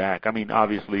them back? I mean,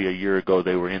 obviously a year ago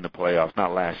they were in the playoffs,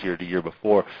 not last year, the year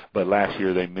before, but last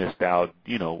year they missed out,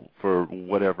 for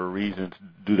whatever reasons.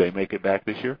 Do they make it back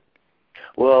this year?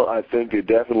 Well, I think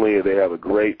they have a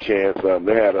great chance.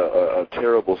 They had a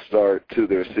terrible start to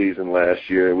their season last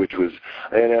year, which was,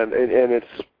 and it's,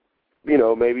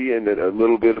 maybe in a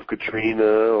little bit of Katrina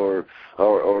or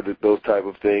those type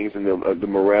of things, and the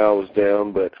morale is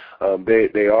down. But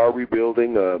they are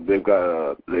rebuilding.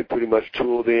 They pretty much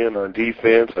tooled in on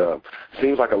defense.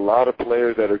 Seems like a lot of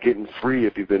players that are getting free,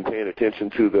 if you've been paying attention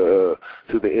to the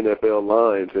NFL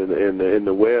lines and in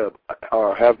the web,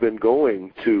 have been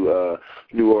going to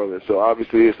New Orleans. So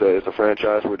obviously it's a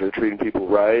franchise where they're treating people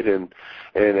right, and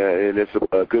it's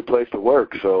a good place to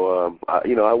work. So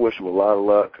I wish them a lot of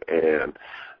luck, and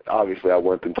obviously I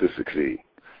want them to succeed.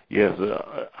 Yes,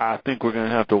 I think we're going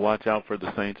to have to watch out for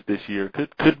the Saints this year.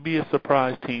 Could be a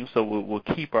surprise team, so we'll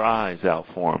keep our eyes out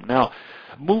for them. Now,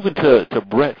 moving to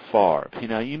Brett Favre.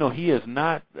 He has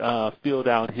not filled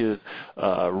out his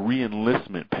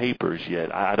re-enlistment papers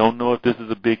yet. I don't know if this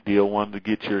is a big deal. Wanted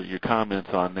to get your comments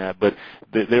on that. But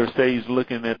they say he's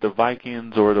looking at the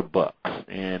Vikings or the Bucks.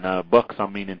 And Bucks, I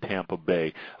mean in Tampa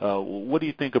Bay. What do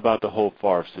you think about the whole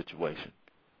Favre situation?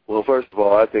 Well, first of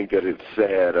all, I think that it's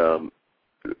sad.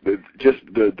 Just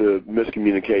the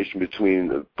miscommunication between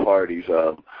the parties.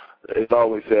 It's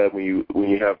always sad when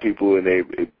you have people and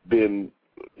they've been,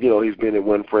 he's been in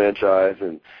one franchise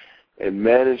and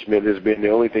management has been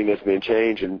the only thing that's been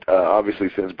changing, obviously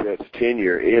since Brett's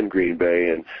tenure in Green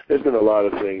Bay. And there's been a lot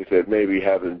of things that maybe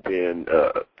haven't been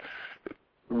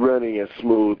running as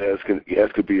smooth as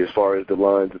could be as far as the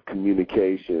lines of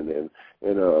communication.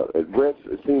 And Brett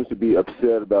seems to be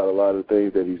upset about a lot of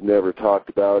things that he's never talked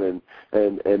about, and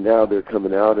now they're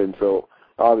coming out. And so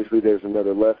obviously there's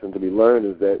another lesson to be learned,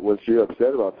 is that once you're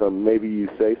upset about something, maybe you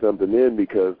say something in,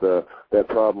 because that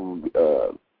problem,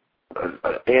 an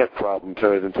ant problem,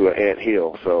 turns into an ant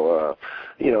hill. So,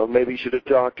 maybe he should have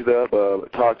talked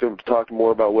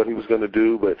more about what he was going to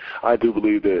do. But I do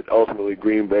believe that ultimately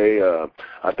Green Bay,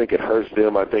 I think it hurts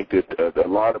them. I think that a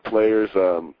lot of players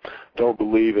don't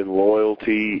believe in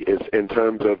loyalty in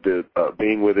terms of the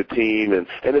being with a team, and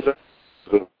it's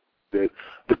that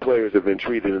the players have been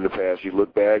treated in the past. You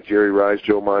look back, Jerry Rice,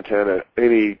 Joe Montana,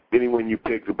 anyone you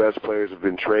pick, the best players have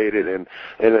been traded, and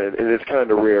it's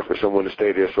kind of rare for someone to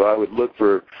stay there. So I would look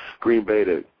for Green Bay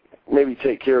to maybe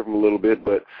take care of them a little bit,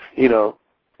 but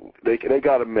they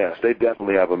got a mess. They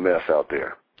definitely have a mess out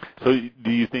there. So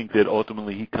do you think that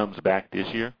ultimately he comes back this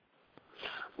year?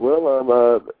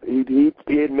 Well, he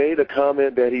had made a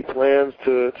comment that he plans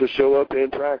to show up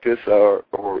in practice or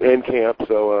in camp.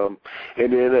 So,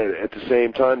 and then at the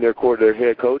same time, their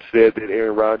head coach said that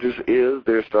Aaron Rodgers is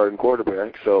their starting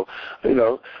quarterback. So, and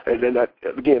then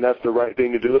that's the right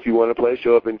thing to do if you want to play.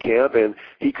 Show up in camp, and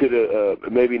he could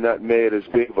have maybe not made as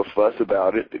big of a fuss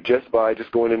about it just by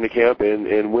going into camp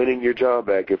and winning your job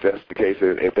back, if that's the case,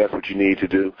 if that's what you need to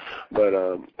do. But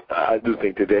I do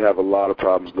think that they have a lot of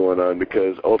problems going on,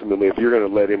 because ultimately, if you're going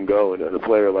to let him go, and a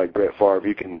player like Brett Favre,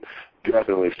 you can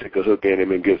definitely stick a hook in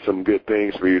him and get some good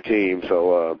things for your team.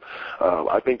 So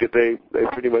I think that they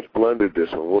pretty much blundered this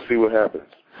one. We'll see what happens.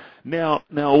 Now,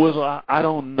 Wizzle, I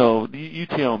don't know. You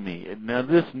tell me. Now,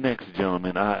 this next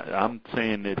gentleman, I'm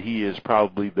saying that he is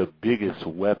probably the biggest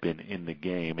weapon in the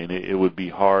game, and it would be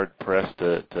hard-pressed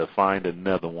to find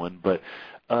another one. But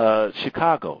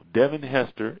Chicago, Devin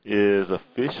Hester is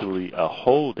officially a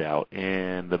holdout,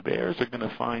 and the Bears are going to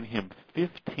fine him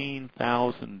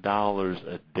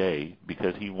 $15,000 a day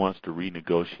because he wants to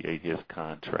renegotiate his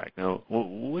contract. Now,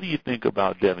 what do you think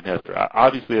about Devin Hester?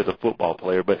 Obviously as a football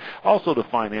player, but also the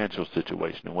financial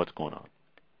situation and what's going on.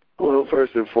 Well,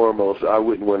 first and foremost, I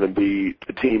wouldn't want to be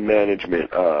team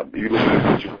management. You look at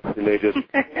the situation, and they just,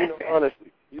 honestly,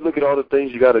 you look at all the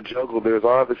things you got to juggle. There's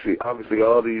obviously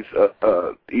all these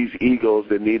egos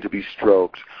that need to be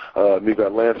stroked. You've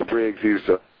got Lance Briggs, who's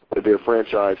their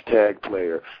franchise tag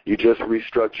player. You just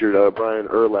restructured Brian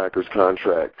Urlacher's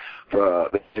contract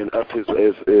and upped his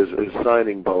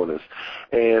signing bonus.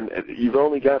 And you've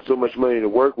only got so much money to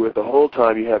work with. The whole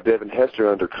time you have Devin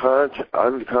Hester under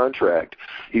contract.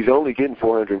 He's only getting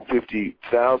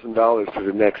 $450,000 for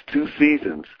the next 2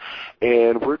 seasons.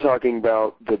 And we're talking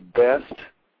about the best.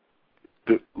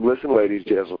 Listen, ladies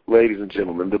and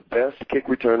gentlemen, the best kick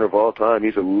returner of all time.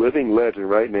 He's a living legend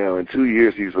right now. In 2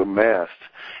 years, he's amassed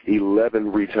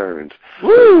 11 returns.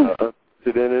 Woo!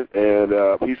 And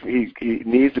he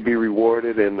needs to be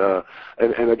rewarded. And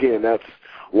again, that's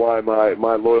why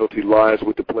my loyalty lies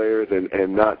with the players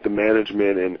and not the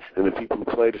management and the people who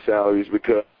play the salaries,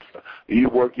 because you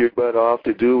work your butt off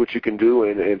to do what you can do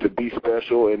and to be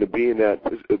special and to be in that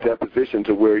position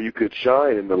to where you could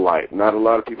shine in the light. Not a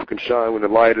lot of people can shine when the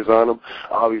light is on them.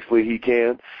 Obviously he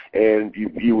can, and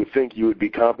you would think you would be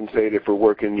compensated for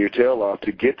working your tail off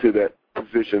to get to that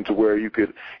position to where you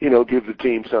could, give the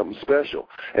team something special.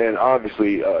 And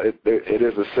obviously it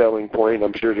is a selling point.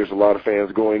 I'm sure there's a lot of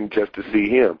fans going just to see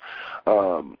him.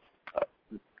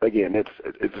 Again,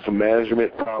 it's a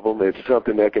management problem. It's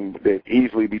something that can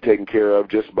easily be taken care of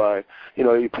just by,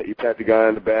 you pat the guy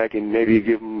on the back and maybe you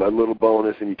give him a little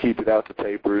bonus and you keep it out the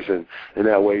papers, and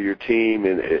that way your team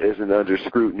isn't under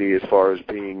scrutiny as far as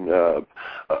being a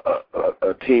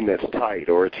team that's tight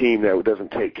or a team that doesn't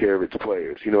take care of its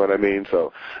players. You know what I mean?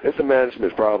 So it's a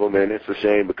management problem, and it's a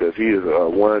shame because he is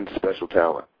one special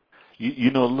talent.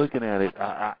 Looking at it,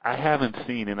 I haven't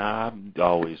seen, and I'm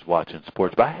always watching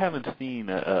sports, but I haven't seen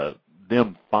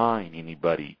them fine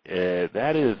anybody.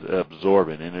 That is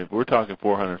absorbent. And if we're talking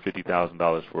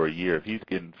 $450,000 for a year, if he's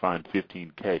getting fined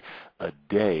 $15K a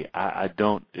day,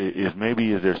 is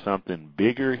there something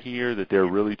bigger here that they're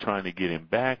really trying to get him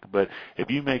back? But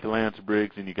if you make Lance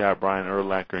Briggs and you got Brian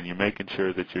Urlacher and you're making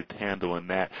sure that you're handling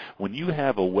that, when you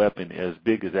have a weapon as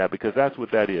big as that, because that's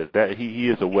what that is, that he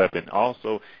is a weapon.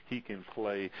 Also, he can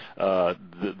play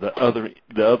the other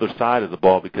side of the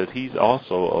ball because he's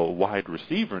also a wide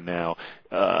receiver now.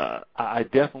 I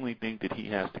definitely think that he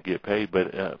has to get paid,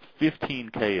 but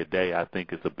 $15K a day I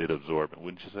think is a bit absorbent,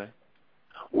 wouldn't you say?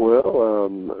 Well,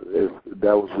 if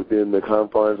that was within the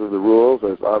confines of the rules,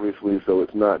 that's obviously, so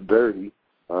it's not dirty.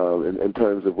 in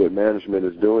terms of what management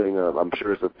is doing. I'm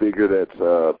sure it's a figure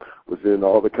that's within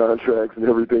all the contracts and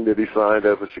everything that he signed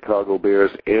as a Chicago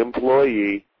Bears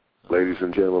employee. Ladies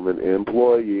and gentlemen,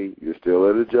 employee. You're still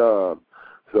at a job.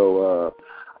 So,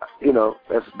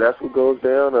 that's what goes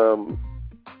down.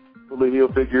 Hopefully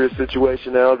he'll figure his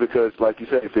situation out because, like you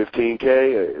say,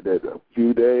 $15K, that a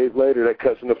few days later, that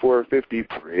cuts into $450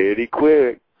 pretty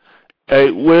quick. Hey,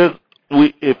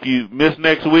 if you miss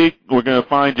next week, we're going to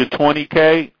find you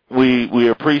 $20K. We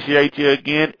appreciate you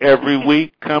again every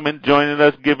week coming, joining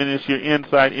us, giving us your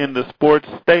insight into sports.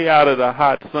 Stay out of the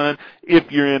hot sun.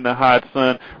 If you're in the hot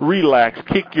sun, relax,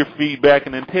 kick your feet back,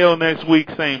 and until next week,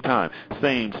 same time,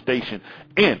 same station,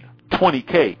 and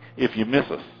 $20K if you miss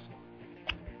us.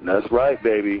 That's right,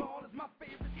 baby.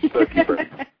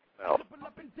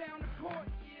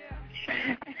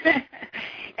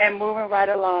 And moving right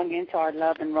along into our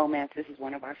love and romance, this is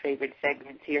one of our favorite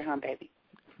segments here, huh, baby?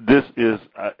 This is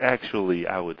actually,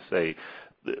 I would say,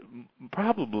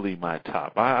 probably my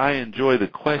top. I enjoy the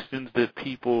questions that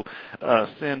people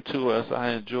send to us.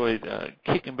 I enjoyed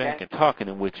kicking back and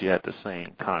talking with you at the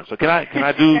same time. So can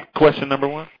I do question number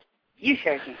one? You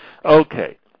sure can.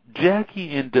 Okay.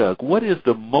 Jackie and Doug, what is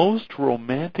the most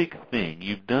romantic thing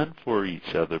you've done for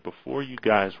each other before you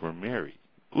guys were married?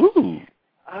 Ooh.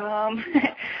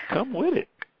 Come with it.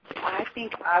 I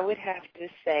think I would have to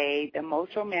say the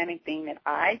most romantic thing that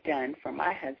I've done for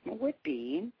my husband would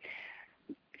be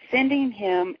sending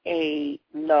him a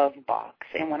love box.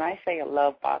 And when I say a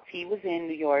love box, he was in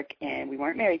New York and we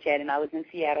weren't married yet, and I was in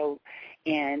Seattle,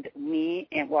 and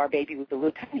our baby was a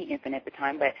little tiny infant at the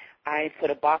time, but I put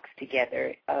a box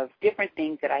together of different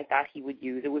things that I thought he would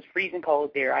use. It was freezing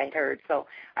cold there, I had heard, so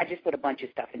I just put a bunch of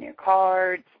stuff in there,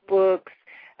 cards, books,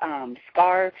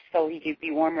 scarves so he could be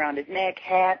warm around his neck,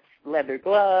 hats, leather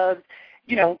gloves,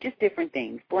 just different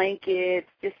things, blankets,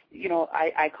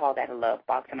 I call that a love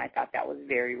box, and I thought that was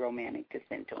very romantic to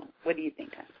send to him. What do you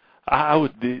think, hon? I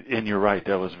would, and you're right,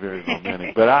 that was very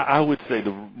romantic. But I would say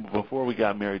before we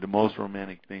got married, the most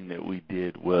romantic thing that we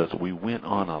did was we went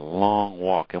on a long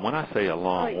walk. And when I say a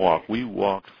long walk, we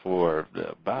walked for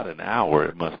about an hour.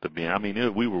 It must have been. I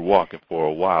mean, we were walking for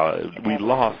a while. We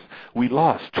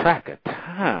lost track of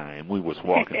time. We was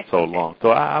walking so long. So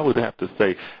I would have to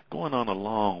say, going on a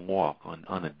long walk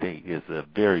on a date is a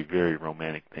very, very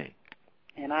romantic thing.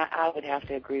 And I would have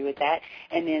to agree with that.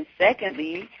 And then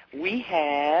secondly, we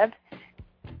have,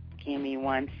 give me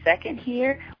 1 second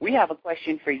here, we have a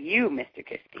question for you, Mr.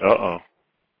 Christie. Uh-oh.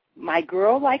 My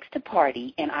girl likes to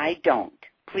party, and I don't.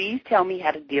 Please tell me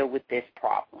how to deal with this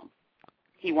problem.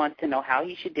 He wants to know how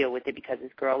he should deal with it because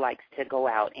his girl likes to go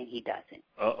out, and he doesn't.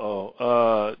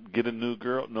 Uh-oh. Get a new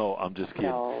girl? No, I'm just kidding.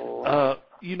 No.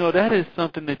 That is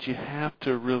something that you have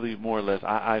to really more or less,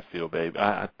 I feel, babe,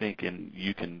 I think, and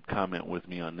you can comment with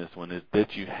me on this one, is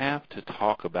that you have to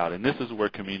talk about, and this is where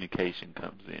communication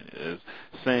comes in, is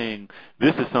saying,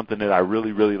 this is something that I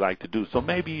really, really like to do. So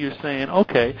maybe you're saying,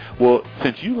 okay, well,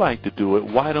 since you like to do it,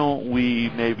 why don't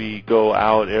we maybe go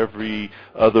out every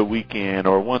other weekend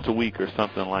or once a week or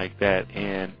something like that,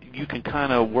 and you can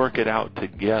kind of work it out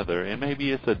together, and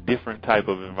maybe it's a different type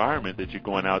of environment that you're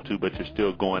going out to, but you're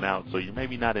still going out, so you're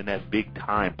maybe not in that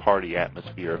big-time party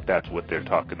atmosphere, if that's what they're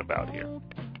talking about here.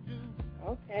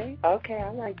 Okay, I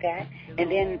like that.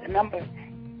 And then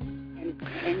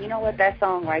and you know what, that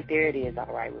song right there, it is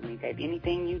all right with me, baby.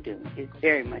 Anything you do is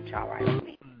very much all right with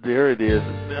me. There it is.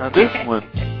 Now, this one,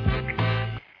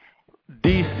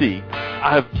 DC,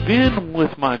 I've been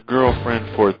with my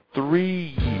girlfriend for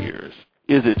 3 years.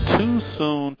 Is it too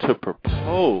soon to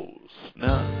propose?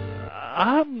 Now,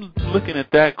 I'm looking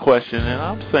at that question, and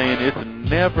I'm saying it's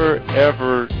never,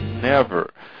 ever, never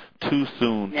too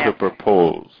soon to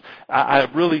propose. I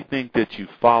really think that you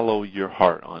follow your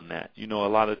heart on that. A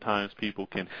lot of times people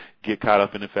can get caught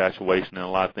up in infatuation and a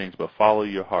lot of things, but follow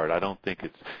your heart. I don't think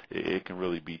it can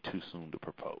really be too soon to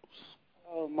propose.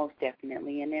 Oh, most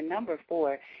definitely. And then number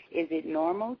 4, is it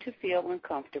normal to feel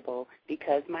uncomfortable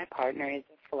because my partner is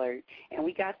a flirt? And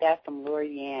we got that from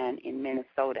Lorianne in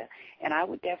Minnesota. And I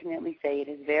would definitely say it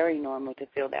is very normal to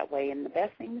feel that way. And the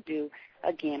best thing to do,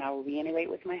 again, I will reiterate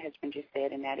what my husband just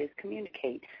said, and that is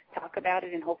communicate. Talk about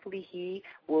it, and hopefully he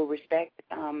will respect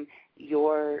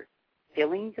your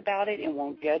feelings about it and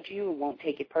won't judge you and won't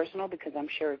take it personal, because I'm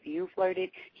sure if you flirted,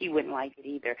 he wouldn't like it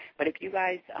either. But if you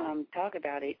guys talk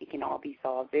about it, it can all be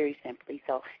solved very simply.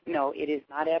 So, no, it is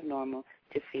not abnormal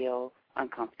to feel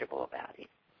uncomfortable about it.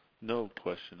 No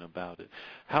question about it.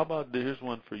 How about, here's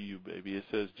one for you, baby. It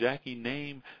says, Jackie,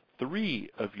 name 3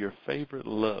 of your favorite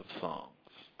love songs.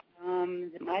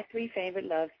 My 3 favorite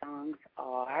love songs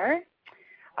are,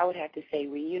 I would have to say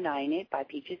Reunited by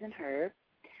Peaches and Herb.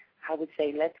 I would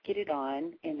say Let's Get It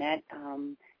On, and that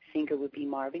singer would be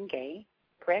Marvin Gaye.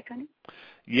 Correct, honey?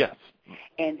 Yes.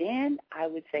 And then I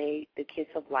would say The Kiss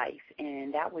of Life,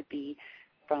 and that would be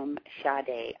from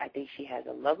Sade. I think she has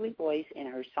a lovely voice, and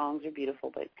her songs are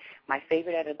beautiful, but my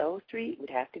favorite out of those three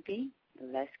would have to be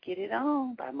Let's Get It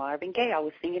On by Marvin Gaye. I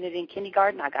was singing it in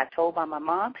kindergarten. I got told by my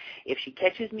mom, if she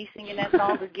catches me singing that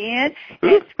song again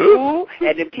at school,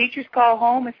 and the teachers call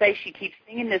home and say she keeps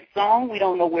singing this song, we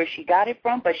don't know where she got it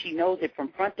from, but she knows it from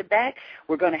front to back,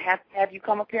 we're going to have you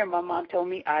come up here. And my mom told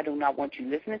me, I do not want you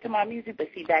listening to my music. But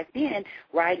see, back then,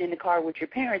 riding in the car with your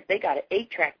parents, they got an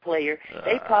 8-track player.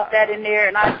 They pop that in there,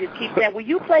 and I just keep saying, will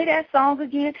you play that song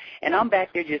again? And I'm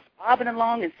back there just bobbing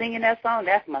along and singing that song.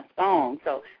 That's my song.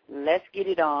 So Let's Get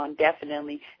It On,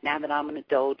 definitely, now that I'm an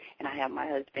adult and I have my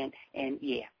husband. And,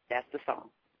 yeah, that's the song.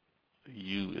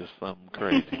 You is some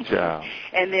crazy child.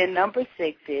 And then number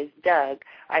 6 is, Doug,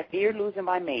 I fear losing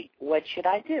my mate. What should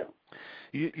I do?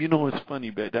 You know, it's funny,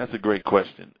 but that's a great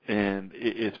question. And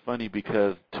it's funny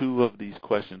because 2 of these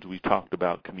questions we talked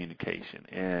about communication,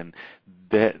 and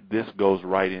that this goes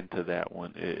right into that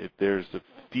one. If there's a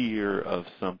fear of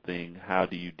something, how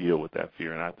do you deal with that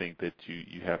fear? And I think that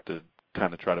you have to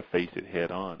kind of try to face it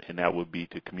head on, and that would be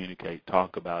to communicate,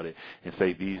 talk about it, and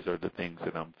say these are the things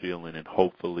that I'm feeling, and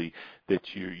hopefully that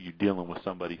you're dealing with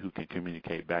somebody who can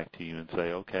communicate back to you and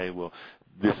say, okay, well,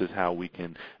 this is how we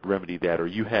can remedy that, or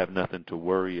you have nothing to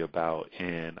worry about,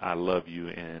 and I love you,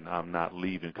 and I'm not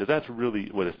leaving. Because that's really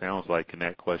what it sounds like in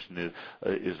that question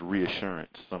is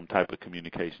reassurance, some type of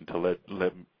communication to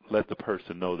let the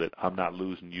person know that I'm not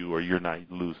losing you or you're not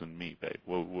losing me, babe.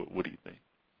 What do you think?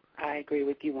 I agree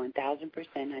with you 1,000%,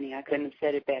 honey. I couldn't have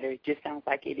said it better. It just sounds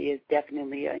like it is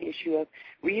definitely an issue of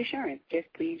reassurance. Just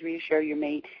please reassure your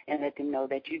mate and let them know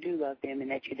that you do love them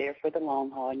and that you're there for the long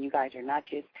haul, and you guys are not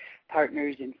just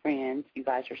partners and friends. You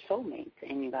guys are soulmates,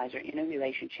 and you guys are in a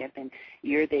relationship, and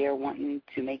you're there wanting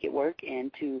to make it work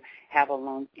and to have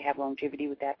longevity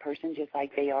with that person just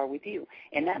like they are with you.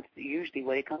 And that's usually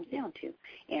what it comes down to.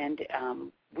 And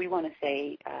we want to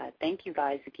say thank you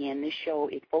guys again. This show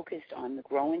is focused on the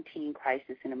growing teen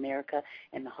crisis in America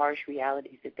and the harsh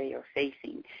realities that they are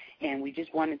facing. And we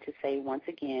just wanted to say once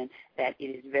again that it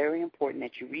is very important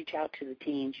that you reach out to the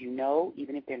teens you know,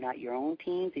 even if they're not your own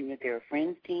teens, even if they're a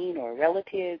friend's teen or a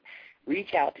relative.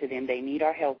 Reach out to them. They need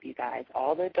our help, you guys.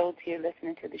 All the adults here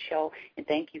listening to the show, and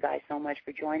thank you guys so much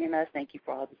for joining us. Thank you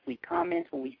for all the sweet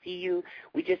comments. When we see you,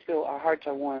 we just feel our hearts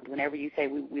are warmed. Whenever you say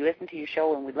we listen to your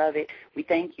show and we love it, we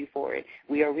thank you for it.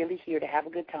 We are really here to have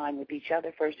a good time with each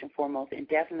other first and foremost, and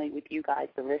definitely with you guys,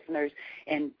 the listeners,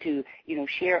 and to,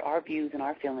 share our views and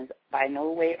our feelings. By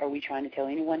no way are we trying to tell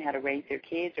anyone how to raise their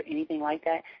kids or anything like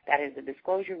that. That is a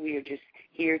disclosure. We are just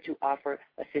here to offer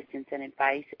assistance and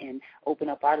advice and open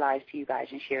up our lives to you guys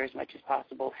and share as much as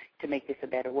possible to make this a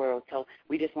better world. So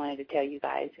we just wanted to tell you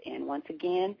guys, and once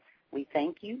again, we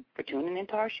thank you for tuning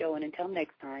into our show, and until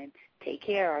next time, take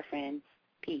care, our friends.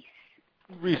 Peace.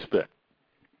 Respect.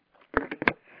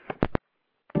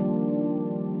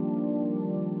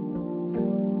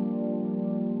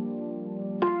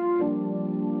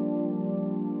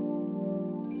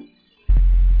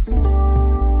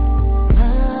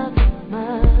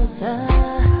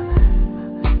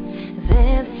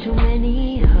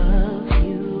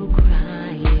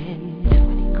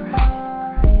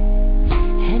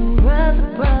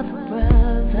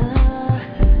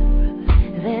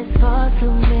 There's far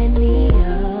too many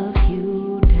of you.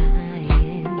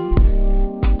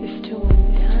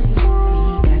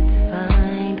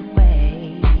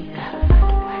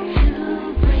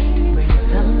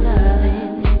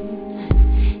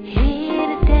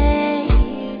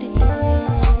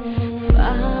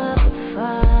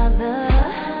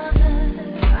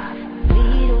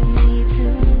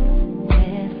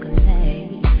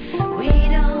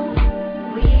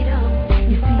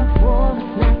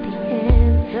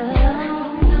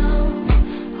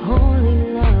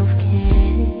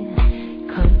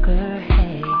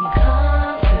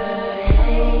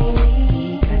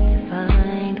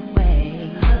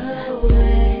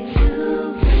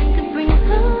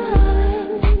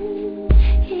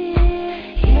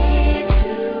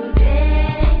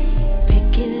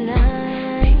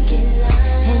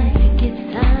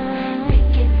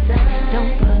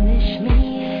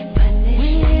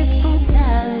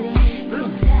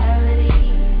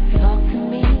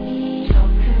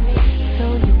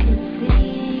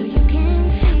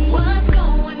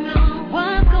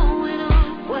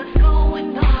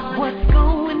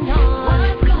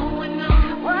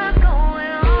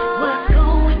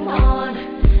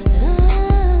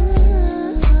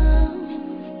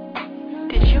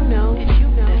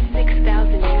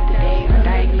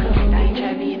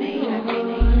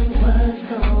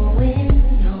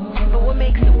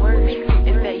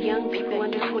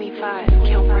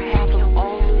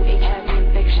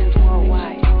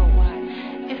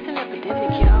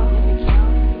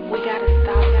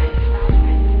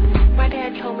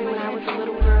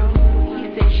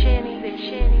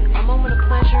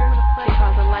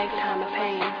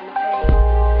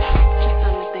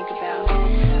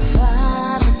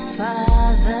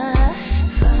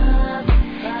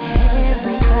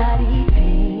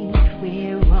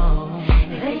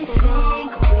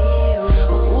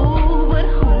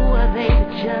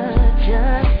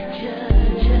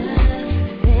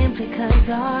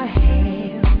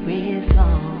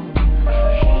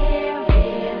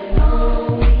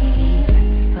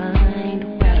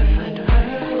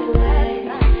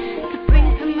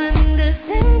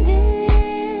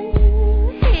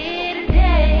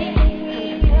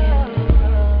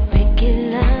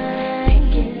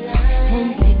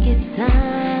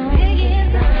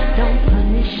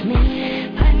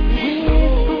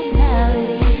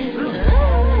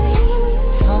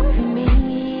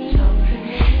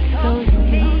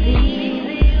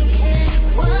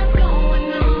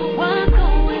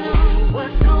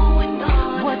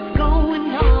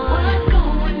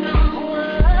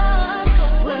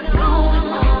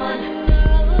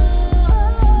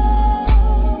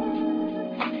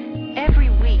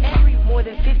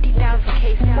 was a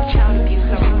case of child abuse.